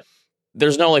did, but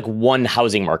there's no like one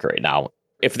housing market right now.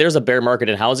 If there's a bear market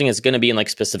in housing, it's going to be in like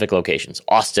specific locations,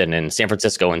 Austin and San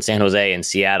Francisco and San Jose and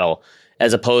Seattle,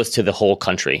 as opposed to the whole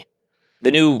country.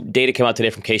 The new data came out today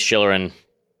from Case Shiller, and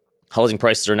housing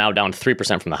prices are now down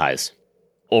 3% from the highs.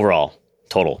 Overall,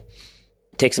 total.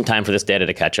 Take some time for this data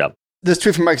to catch up. This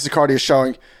tweet from Mike Zaccardi is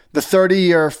showing the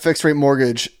 30-year fixed-rate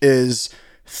mortgage is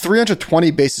 320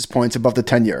 basis points above the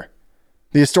 10-year.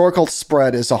 The historical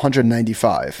spread is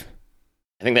 195.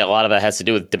 I think that a lot of that has to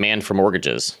do with demand for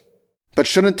mortgages. But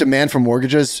shouldn't demand for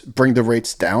mortgages bring the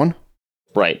rates down?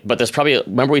 Right. But there's probably,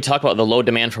 remember we talked about the low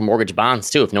demand for mortgage bonds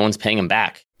too, if no one's paying them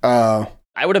back. I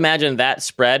would imagine that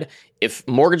spread, if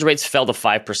mortgage rates fell to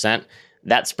 5%,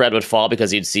 that spread would fall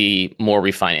because you'd see more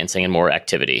refinancing and more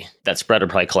activity. That spread would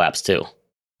probably collapse too.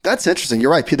 That's interesting.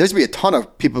 You're right. There's going to be a ton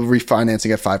of people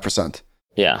refinancing at 5%.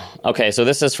 Yeah. Okay. So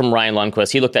this is from Ryan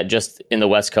Lundquist. He looked at just in the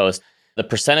West Coast, the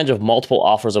percentage of multiple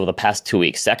offers over the past 2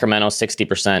 weeks. Sacramento, 60%,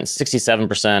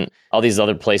 67%, all these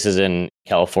other places in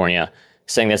California,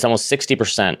 saying that's almost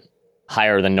 60%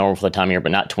 higher than normal for the time of year,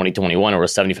 but not 2021, or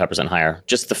was 75% higher.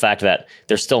 Just the fact that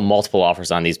there's still multiple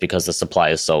offers on these because the supply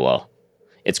is so low.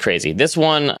 It's crazy. This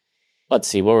one, let's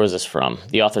see, where was this from?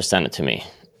 The author sent it to me.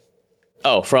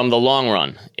 Oh, from The Long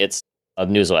Run. It's a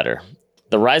newsletter.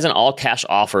 The rise in all cash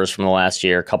offers from the last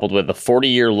year, coupled with the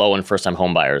 40-year low in first-time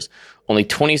home buyers. Only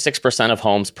 26% of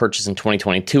homes purchased in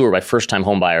 2022 were by first-time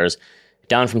home buyers,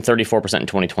 down from 34% in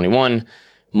 2021.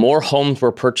 More homes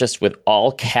were purchased with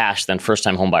all cash than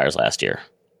first-time home buyers last year.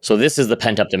 So this is the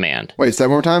pent-up demand. Wait, say that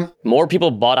one more time? More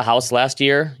people bought a house last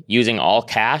year using all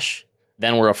cash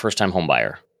than were a first-time home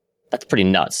buyer. That's pretty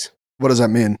nuts. What does that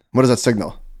mean? What does that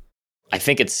signal? I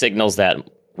think it signals that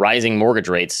rising mortgage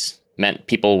rates meant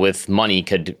people with money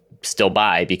could still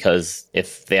buy because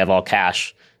if they have all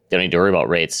cash, they don't need to worry about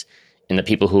rates. And the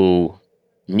people who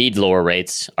need lower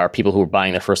rates are people who are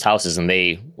buying their first houses and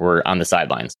they were on the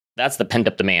sidelines. That's the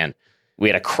pent-up demand. We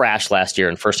had a crash last year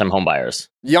in first-time home buyers.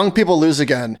 Young people lose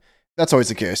again. That's always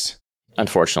the case.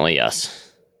 Unfortunately,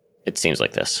 yes. It seems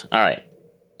like this. All right.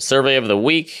 Survey of the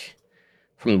week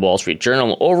from the Wall Street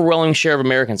Journal. An overwhelming share of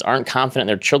Americans aren't confident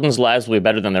their children's lives will be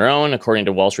better than their own, according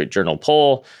to Wall Street Journal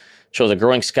poll. Shows a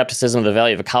growing skepticism of the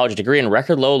value of a college degree and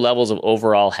record low levels of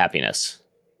overall happiness.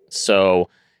 So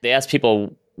they asked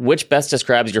people, which best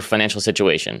describes your financial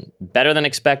situation? Better than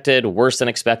expected, worse than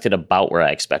expected, about where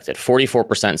I expected.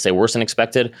 44% say worse than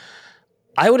expected.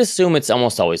 I would assume it's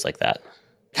almost always like that.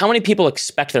 How many people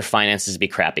expect their finances to be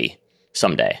crappy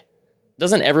someday?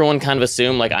 Doesn't everyone kind of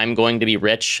assume, like, I'm going to be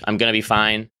rich, I'm going to be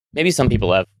fine? Maybe some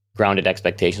people have grounded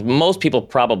expectations. Most people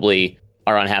probably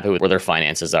are unhappy with where their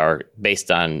finances are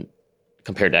based on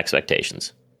compared to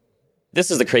expectations. This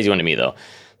is the crazy one to me, though.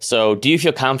 So do you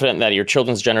feel confident that your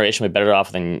children's generation will be better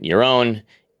off than your own?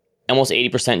 Almost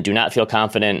 80% do not feel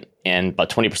confident, and about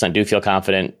 20% do feel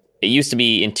confident. It used to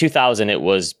be, in 2000, it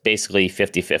was basically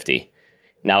 50-50.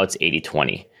 Now it's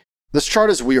 80-20. This chart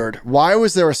is weird. Why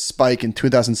was there a spike in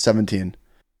 2017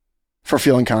 for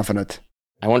feeling confident?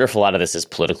 I wonder if a lot of this is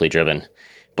politically driven.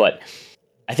 But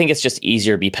I think it's just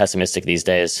easier to be pessimistic these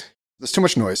days. There's too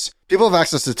much noise. People have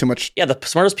access to too much. Yeah, the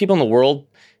smartest people in the world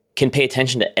can pay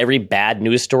attention to every bad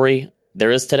news story there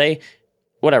is today.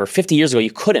 Whatever, 50 years ago,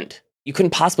 you couldn't. You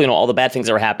couldn't possibly know all the bad things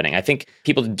that were happening. I think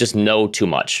people just know too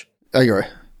much. I agree.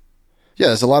 Yeah,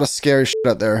 there's a lot of scary shit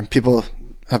out there. People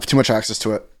have too much access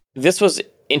to it. This was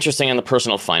interesting on the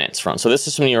personal finance front. So this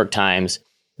is from the New York Times.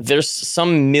 There's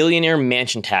some millionaire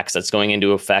mansion tax that's going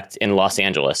into effect in Los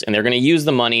Angeles, and they're going to use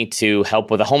the money to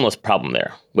help with the homeless problem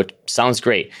there, which sounds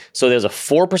great. So there's a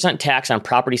 4% tax on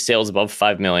property sales above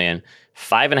 $5 million,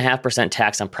 5.5%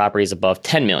 tax on properties above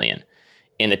 $10 million,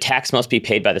 and the tax must be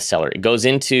paid by the seller. It goes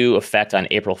into effect on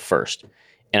April 1st.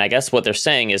 And I guess what they're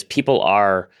saying is people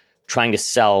are trying to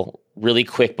sell really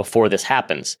quick before this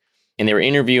happens. And they were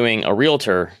interviewing a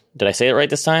realtor. Did I say it right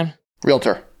this time?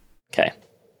 Realtor. Okay.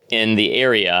 In the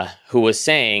area, who was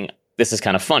saying, this is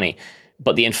kind of funny,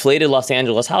 but the inflated Los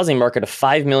Angeles housing market, a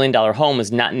 $5 million home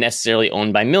is not necessarily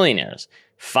owned by millionaires.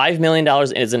 $5 million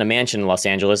is in a mansion in Los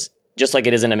Angeles, just like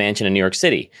it is in a mansion in New York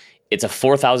City. It's a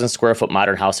 4,000 square foot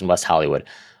modern house in West Hollywood.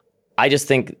 I just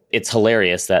think it's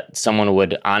hilarious that someone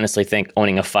would honestly think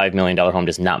owning a $5 million home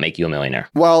does not make you a millionaire.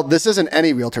 Well, this isn't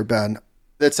any realtor, Ben.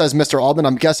 It says Mr. Altman.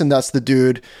 I'm guessing that's the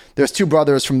dude. There's two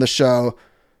brothers from the show.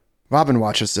 Robin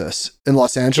watches this in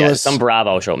Los Angeles. Yeah, some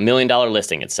Bravo show. $1 million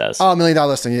listing, it says. Oh, $1 million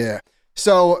listing, yeah.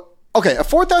 So, okay, a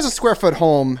 4,000 square foot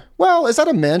home. Well, is that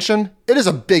a mansion? It is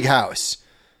a big house.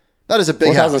 That is a big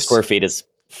 4,000 house. square feet is,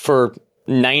 for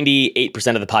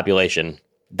 98% of the population,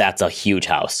 that's a huge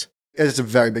house. It is a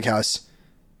very big house.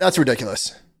 That's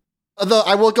ridiculous. Although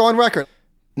I will go on record.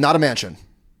 Not a mansion.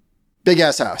 Big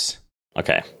ass house.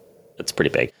 Okay. That's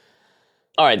pretty big.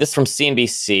 All right, this is from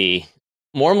CNBC.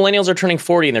 More millennials are turning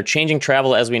 40 and they're changing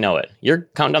travel as we know it. You're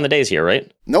counting down the days here,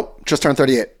 right? Nope, just turned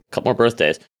 38. A couple more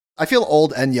birthdays. I feel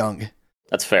old and young.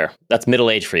 That's fair. That's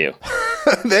middle age for you.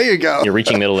 There you go. You're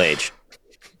reaching middle age.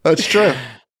 That's true.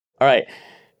 All right.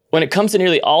 When it comes to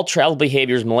nearly all travel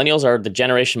behaviors, millennials are the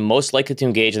generation most likely to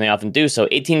engage, and they often do so.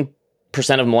 18%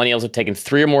 of millennials have taken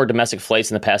 3 or more domestic flights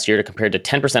in the past year, compared to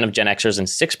 10% of Gen Xers and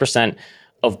 6%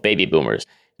 of baby boomers.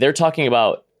 They're talking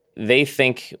about, they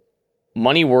think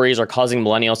money worries are causing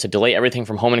millennials to delay everything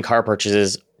from home and car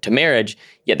purchases to marriage,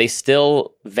 yet they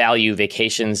still value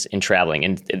vacations and traveling.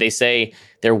 And they say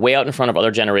they're way out in front of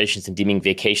other generations in deeming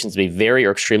vacations to be very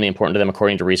or extremely important to them,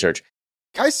 according to research.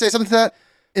 Can I say something to that?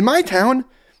 In my town,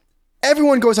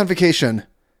 everyone goes on vacation.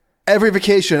 Every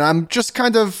vacation. I'm just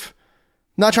kind of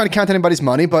not trying to count anybody's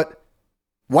money, but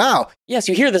wow. Yes,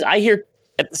 you hear this. I hear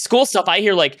at the school stuff, I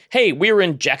hear like, hey, we were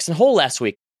in Jackson Hole last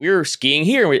week. We were skiing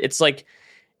here. It's like,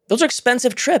 those are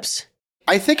expensive trips.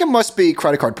 I think it must be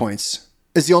credit card points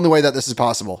is the only way that this is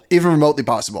possible, even remotely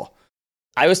possible.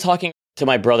 I was talking to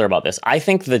my brother about this. I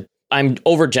think that I'm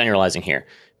overgeneralizing here,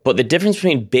 but the difference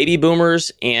between baby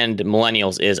boomers and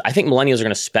millennials is I think millennials are going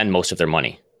to spend most of their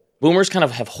money. Boomers kind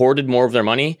of have hoarded more of their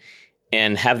money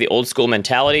and have the old school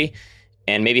mentality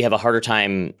and maybe have a harder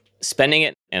time spending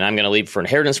it. And I'm going to leave for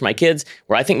inheritance for my kids,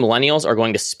 where I think millennials are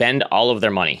going to spend all of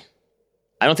their money.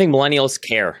 I don't think millennials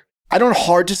care. I don't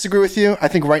hard disagree with you. I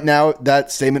think right now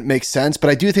that statement makes sense, but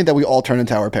I do think that we all turn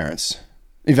into our parents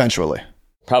eventually.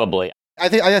 Probably. I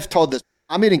think I have told this.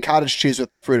 I'm eating cottage cheese with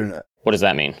fruit in it. What does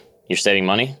that mean? You're saving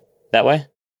money that way?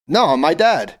 No, my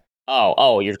dad.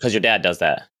 Oh, because your dad does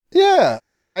that. Yeah.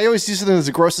 I always used to think it was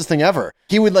the grossest thing ever.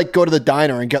 He would like go to the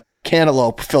diner and get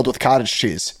cantaloupe filled with cottage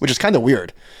cheese, which is kind of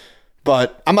weird.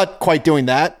 But I'm not quite doing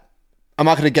that. I'm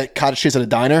not going to get cottage cheese at a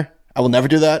diner. I will never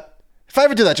do that. If I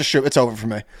ever do that, just shoot. It's over for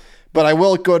me. But I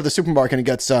will go to the supermarket and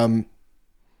get some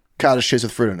cottage cheese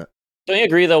with fruit in it. Don't you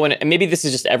agree, though, and maybe this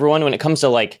is just everyone, when it comes to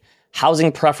like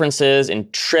housing preferences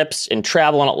and trips and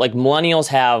travel, and like millennials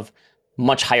have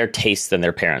much higher tastes than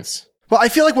their parents. Well, I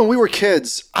feel like when we were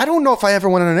kids, I don't know if I ever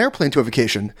went on an airplane to a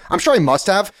vacation. I'm sure I must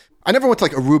have. I never went to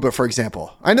like Aruba, for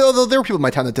example. I know there were people in my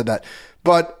town that did that.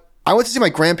 But I went to see my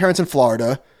grandparents in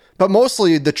Florida. But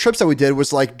mostly the trips that we did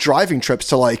was like driving trips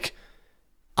to like,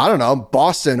 I don't know,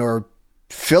 Boston or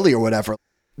Philly or whatever.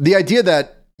 The idea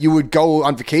that you would go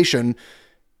on vacation,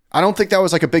 I don't think that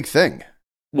was like a big thing.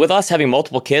 With us having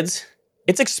multiple kids,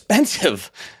 it's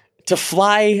expensive. To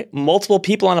fly multiple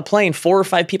people on a plane, 4 or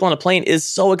 5 people on a plane is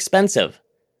so expensive,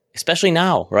 especially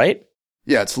now, right?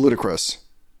 Yeah, it's ludicrous.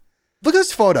 Look at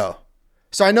this photo.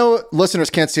 So I know listeners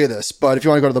can't see this, but if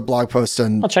you want to go to the blog post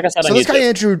and... check us out on So this YouTube. guy,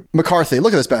 Andrew McCarthy,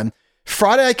 look at this, Ben.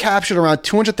 Friday, I captured around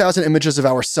 200,000 images of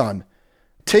our sun.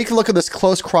 Take a look at this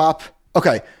close crop.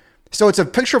 Okay, so it's a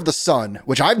picture of the sun,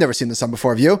 which I've never seen the sun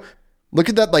before. Have you? Look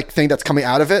at that like thing that's coming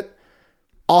out of it.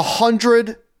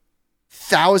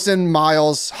 100,000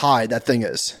 miles high that thing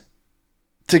is,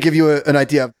 to give you an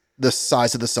idea of the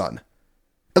size of the sun.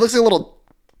 It looks like a little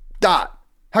dot.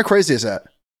 How crazy is that?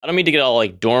 I don't mean to get all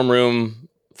like dorm room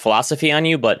philosophy on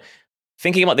you, but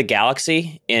thinking about the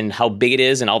galaxy and how big it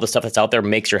is and all the stuff that's out there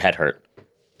makes your head hurt.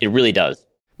 It really does.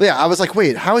 Yeah, I was like,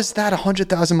 wait, how is that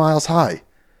 100,000 miles high?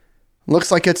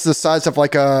 Looks like it's the size of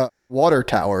like a water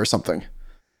tower or something.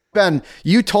 Ben,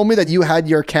 you told me that you had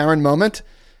your Karen moment,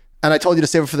 and I told you to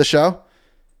save it for the show.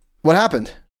 What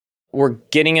happened? We're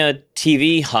getting a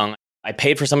TV hung. I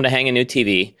paid for someone to hang a new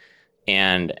TV,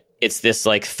 and it's this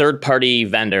like third-party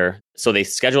vendor. So they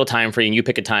schedule a time for you, and you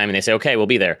pick a time, and they say, okay, we'll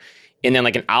be there. And then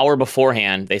like an hour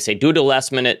beforehand, they say, due to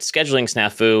last-minute scheduling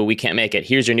snafu, we can't make it.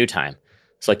 Here's your new time.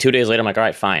 So like 2 days later, I'm like, all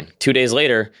right, fine. 2 days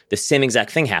later, the same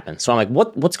exact thing happens. So I'm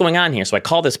like, what's going on here? So I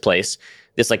call this place,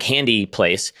 this like handy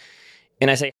place, and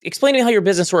I say, explain to me how your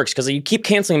business works, because you keep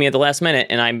canceling me at the last minute,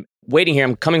 and I'm waiting here.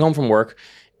 I'm coming home from work.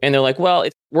 And they're like, well,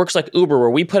 it works like Uber,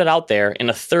 where we put it out there, and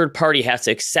a third party has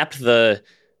to accept the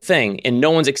thing, and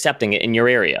no one's accepting it in your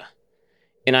area.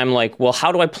 And I'm like, well,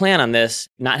 how do I plan on this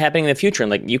not happening in the future? And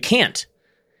like, you can't.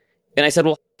 And I said,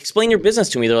 well, explain your business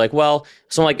to me. They're like, well,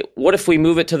 so I'm like, what if we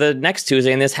move it to the next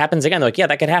Tuesday and this happens again? They're like, yeah,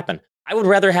 that could happen. I would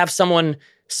rather have someone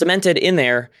cemented in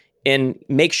there and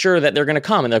make sure that they're going to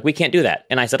come. And they're like, we can't do that.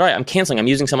 And I said, all right, I'm canceling. I'm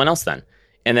using someone else then.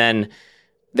 And then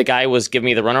the guy was giving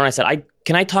me the runner. And I said,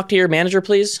 can I talk to your manager,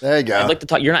 please? There you go. I'd like to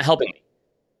talk. You're not helping me.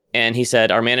 And he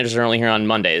said, our managers are only here on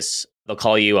Mondays. They'll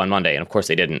call you on Monday. And of course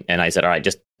they didn't. And I said, all right,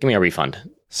 just give me a refund.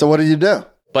 So what did you do?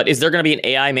 But is there going to be an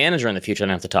AI manager in the future I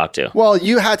have to talk to? Well,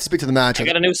 you had to speak to the manager. I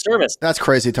got a new service. That's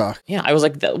crazy talk. Yeah, I was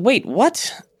like, wait,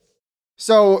 what?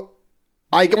 So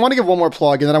I want to give one more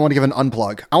plug, and then I want to give an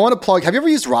unplug. I want to plug, have you ever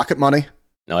used Rocket Money?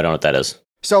 No, I don't know what that is.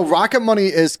 So Rocket Money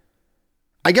is,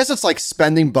 I guess it's like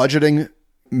spending budgeting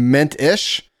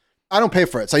mint-ish. I don't pay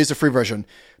for it, so I use the free version.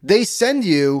 They send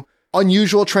you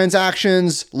unusual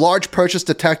transactions, large purchase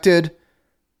detected.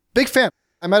 Big fan.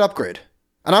 I might upgrade.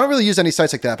 And I don't really use any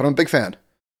sites like that, but I'm a big fan.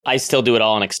 I still do it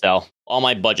all in Excel. All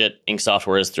my budgeting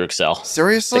software is through Excel.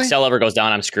 Seriously? If Excel ever goes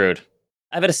down, I'm screwed.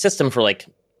 I've had a system for like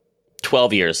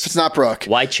 12 years. It's not broke.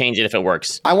 Why change it if it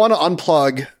works? I want to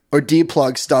unplug or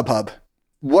deplug StubHub.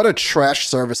 What a trash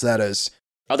service that is.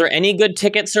 Are there any good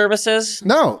ticket services?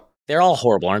 No. They're all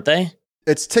horrible, aren't they?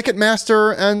 It's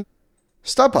Ticketmaster and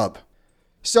StubHub.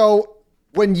 So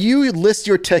when you list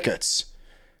your tickets,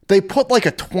 they put like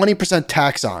a 20%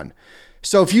 tax on.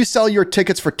 So if you sell your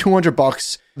tickets for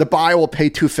 $200, the buyer will pay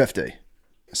 $250,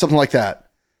 something like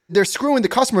that. They're screwing the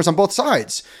customers on both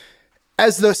sides.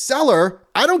 As the seller,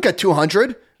 I don't get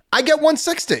 $200, I get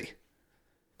 $160.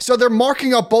 So they're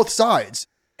marking up both sides,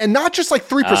 and not just like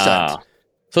 3%.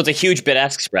 So it's a huge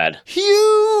bid-ask spread.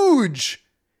 Huge!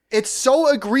 It's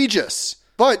so egregious,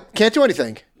 but can't do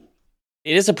anything.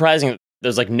 It is surprising that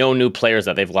there's like no new players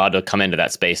that they've allowed to come into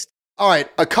that space. All right,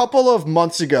 a couple of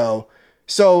months ago,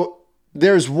 so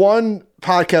there's one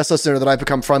podcast listener that I've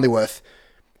become friendly with.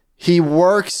 He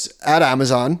works at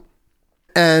Amazon,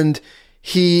 and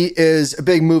he is a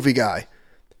big movie guy.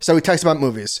 So he texts about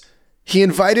movies. He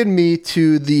invited me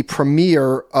to the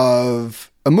premiere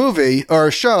of a movie or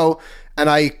a show, and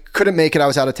I couldn't make it. I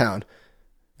was out of town.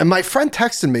 And my friend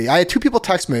texted me. I had 2 people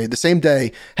text me the same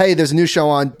day. Hey, there's a new show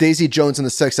on, Daisy Jones and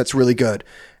the Six, that's really good.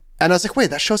 And I was like, wait,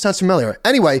 that show sounds familiar.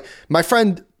 Anyway, my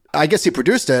friend, I guess he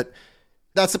produced it,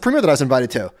 That's the premiere that I was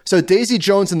invited to. So Daisy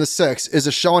Jones and the Six is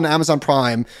a show on Amazon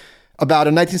Prime about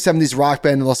a 1970s rock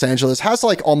band in Los Angeles. Has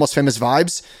like Almost Famous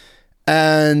vibes.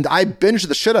 And I binged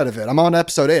the shit out of it. I'm on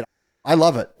episode 8. I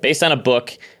love it. Based on a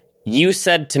book, you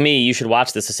said to me you should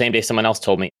watch this the same day someone else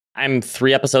told me. I'm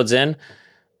 3 episodes in.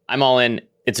 I'm all in.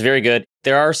 It's very good.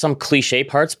 There are some cliche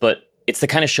parts, but it's the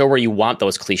kind of show where you want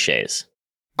those cliches.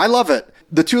 I love it.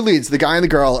 The 2 leads, the guy and the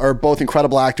girl, are both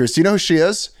incredible actors. Do you know who she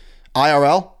is?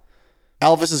 IRL?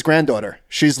 Elvis's granddaughter.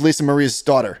 She's Lisa Marie's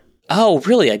daughter. Oh,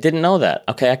 really? I didn't know that.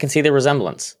 Okay, I can see the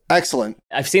resemblance. Excellent.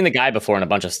 I've seen the guy before in a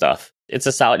bunch of stuff. It's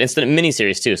a solid, it's a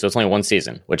miniseries too, so it's only 1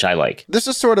 season, which I like. This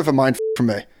is sort of a mind for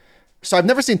me. So I've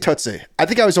never seen Tootsie. I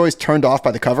think I was always turned off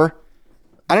by the cover.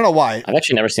 I don't know why. I've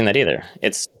actually never seen that either.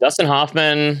 It's Dustin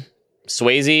Hoffman,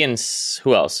 Swayze, and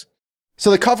who else? So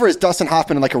the cover is Dustin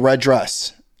Hoffman in like a red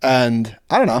dress. And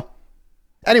I don't know.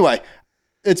 Anyway,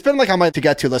 it's been like on my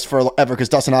to-get-to list forever because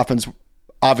Dustin Hoffman's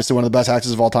obviously one of the best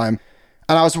actors of all time.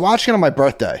 And I was watching it on my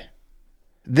birthday.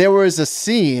 There was a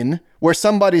scene where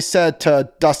somebody said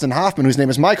to Dustin Hoffman, whose name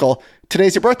is Michael,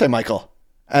 "Today's your birthday, Michael."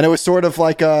 And it was sort of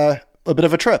like a bit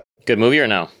of a trip. Good movie or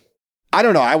no? I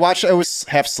don't know. I watched it. I was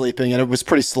half sleeping and it was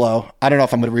pretty slow. I don't know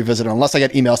if I'm going to revisit it. Unless I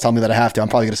get emails telling me that I have to. I'm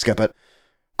probably going to skip it.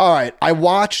 All right. I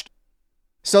watched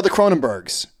the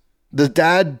Cronenbergs. The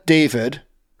dad, David,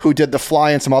 who did The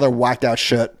Fly and some other whacked out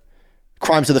shit,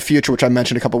 Crimes of the Future, which I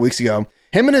mentioned a couple weeks ago.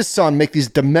 Him and his son make these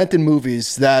demented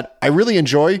movies that I really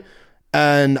enjoy.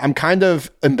 And I'm kind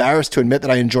of embarrassed to admit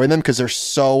that I enjoy them because they're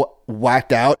so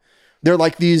whacked out. They're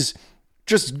like these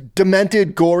just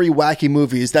demented, gory, wacky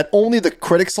movies that only the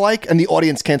critics like and the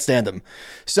audience can't stand them.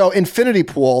 So Infinity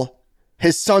Pool,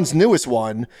 his son's newest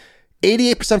one,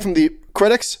 88% from the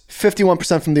critics,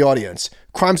 51% from the audience.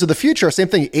 Crimes of the Future, same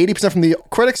thing, 80% from the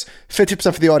critics, 50%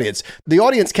 from the audience. The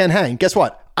audience can hang. Guess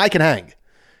what? I can hang.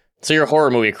 So you're a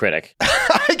horror movie critic.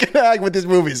 I can hang with these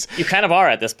movies. You kind of are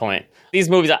at this point. These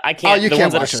movies, I can't. Oh, you the can't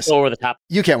ones that are watch this. so over the top.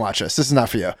 You can't watch this. This is not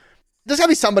for you. There's got to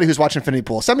be somebody who's watching Infinity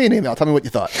Pool. Send me an email. Tell me what you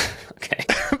thought. Okay.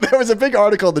 There was a big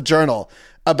article in the Journal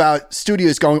about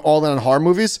studios going all in on horror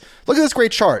movies. Look at this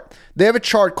great chart. They have a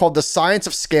chart called The Science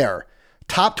of Scare.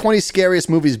 Top 20 scariest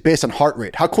movies based on heart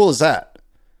rate. How cool is that?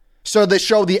 So they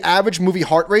show the average movie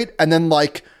heart rate and then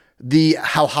like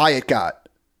how high it got.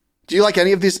 Do you like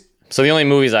any of these? So the only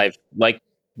movies I've liked,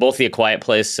 both The Quiet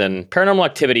Place and Paranormal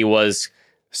Activity, was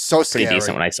so scary. Pretty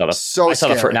decent when I saw the. So I saw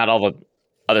the scary. not all the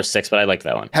other 6, but I liked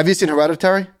that one. Have you seen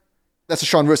Hereditary? That's a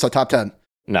Sean Russo top 10.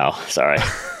 No, sorry.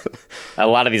 A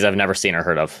lot of these I've never seen or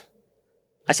heard of.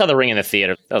 I saw The Ring in the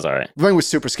theater. That was all right. The Ring was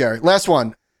super scary. Last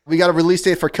one. We got a release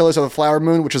date for Killers of the Flower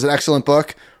Moon, which is an excellent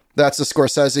book. That's the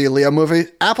Scorsese Leo movie.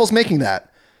 Apple's making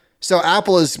that. So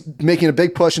Apple is making a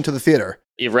big push into the theater.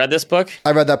 You've read this book?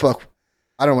 I read that book.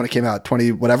 I don't know when it came out,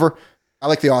 20 whatever. I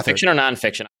like the author. Fiction or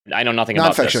nonfiction? I know nothing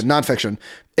about this. Nonfiction.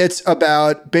 It's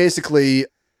about basically,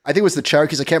 I think it was the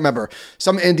Cherokees. I can't remember.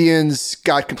 Some Indians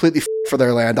got completely for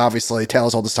their land, obviously.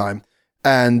 Tales all this time.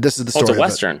 And this is the story. It's a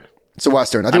Western. It's a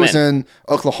Western. I think it was in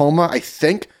Oklahoma, I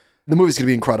think. The movie's going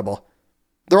to be incredible.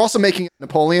 They're also making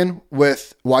Napoleon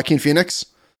with Joaquin Phoenix.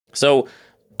 So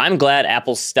I'm glad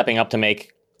Apple's stepping up to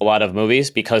make a lot of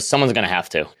movies because someone's going to have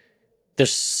to.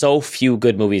 There's so few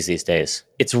good movies these days.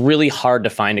 It's really hard to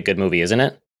find a good movie, isn't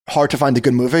it? Hard to find a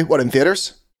good movie? What, in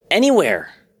theaters? Anywhere.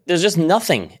 There's just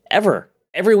nothing, ever.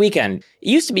 Every weekend. It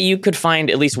used to be you could find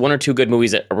at least 1 or 2 good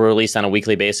movies that were released on a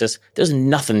weekly basis. There's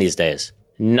nothing these days.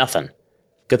 Nothing.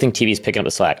 Good thing TV's picking up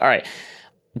the slack. All right.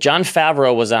 Jon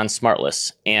Favreau was on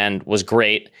Smartless and was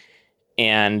great.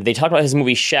 And they talked about his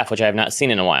movie Chef, which I have not seen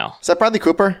in a while. Is that Bradley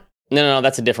Cooper? No,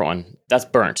 that's a different one. That's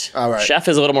Burnt. All right. Chef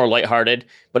is a little more lighthearted,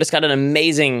 but it's got an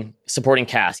amazing supporting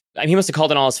cast. I mean, he must have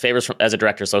called in all his favorites as a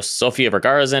director. So Sofia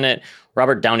Vergara's in it.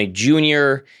 Robert Downey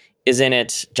Jr. is in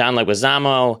it. John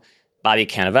Leguizamo, Bobby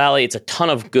Cannavale. It's a ton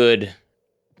of good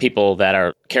people that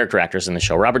are character actors in the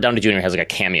show. Robert Downey Jr. has like a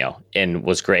cameo and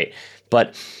was great.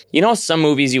 But you know, some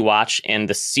movies you watch and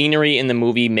the scenery in the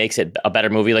movie makes it a better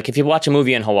movie. Like if you watch a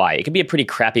movie in Hawaii, it could be a pretty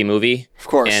crappy movie. Of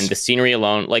course. And the scenery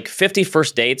alone, like 50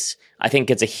 First Dates, I think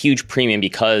gets a huge premium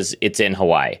because it's in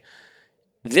Hawaii.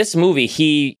 This movie,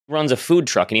 he runs a food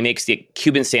truck and he makes the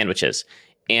Cuban sandwiches.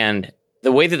 And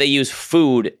the way that they use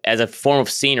food as a form of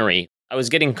scenery, I was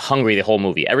getting hungry the whole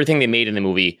movie. Everything they made in the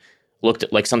movie looked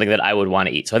like something that I would want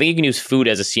to eat. So I think you can use food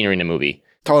as a scenery in a movie.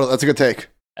 Totally. That's a good take.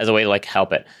 As a way to like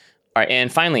help it. All right,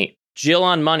 and finally, Jill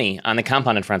on Money on The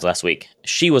Compound and Friends last week.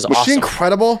 She was awesome. Was she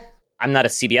incredible? I'm not a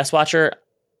CBS watcher.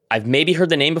 I've maybe heard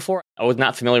the name before. I was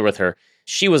not familiar with her.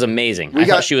 She was amazing. I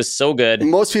thought she was so good.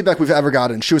 Most feedback we've ever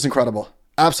gotten. She was incredible.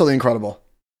 Absolutely incredible.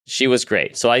 She was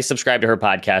great. So I subscribe to her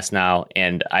podcast now,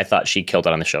 and I thought she killed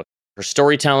it on the show. her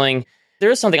storytelling. There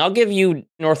is something, I'll give you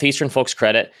Northeastern folks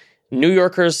credit. New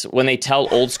Yorkers, when they tell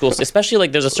old schools, especially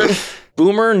like there's a certain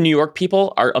boomer New York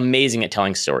people are amazing at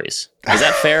telling stories. Is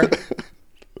that fair?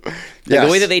 Yes.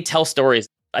 The way that they tell stories,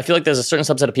 I feel like there's a certain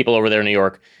subset of people over there in New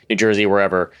York, New Jersey,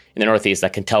 wherever, in the Northeast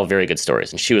that can tell very good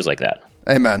stories. And she was like that.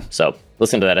 Amen. So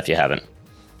listen to that if you haven't.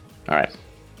 All right.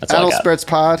 That's all I got.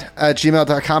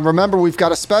 AnimalSpiritsPod@gmail.com. Remember, we've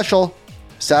got a special,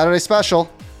 Saturday special.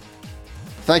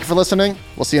 Thank you for listening.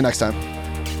 We'll see you next time.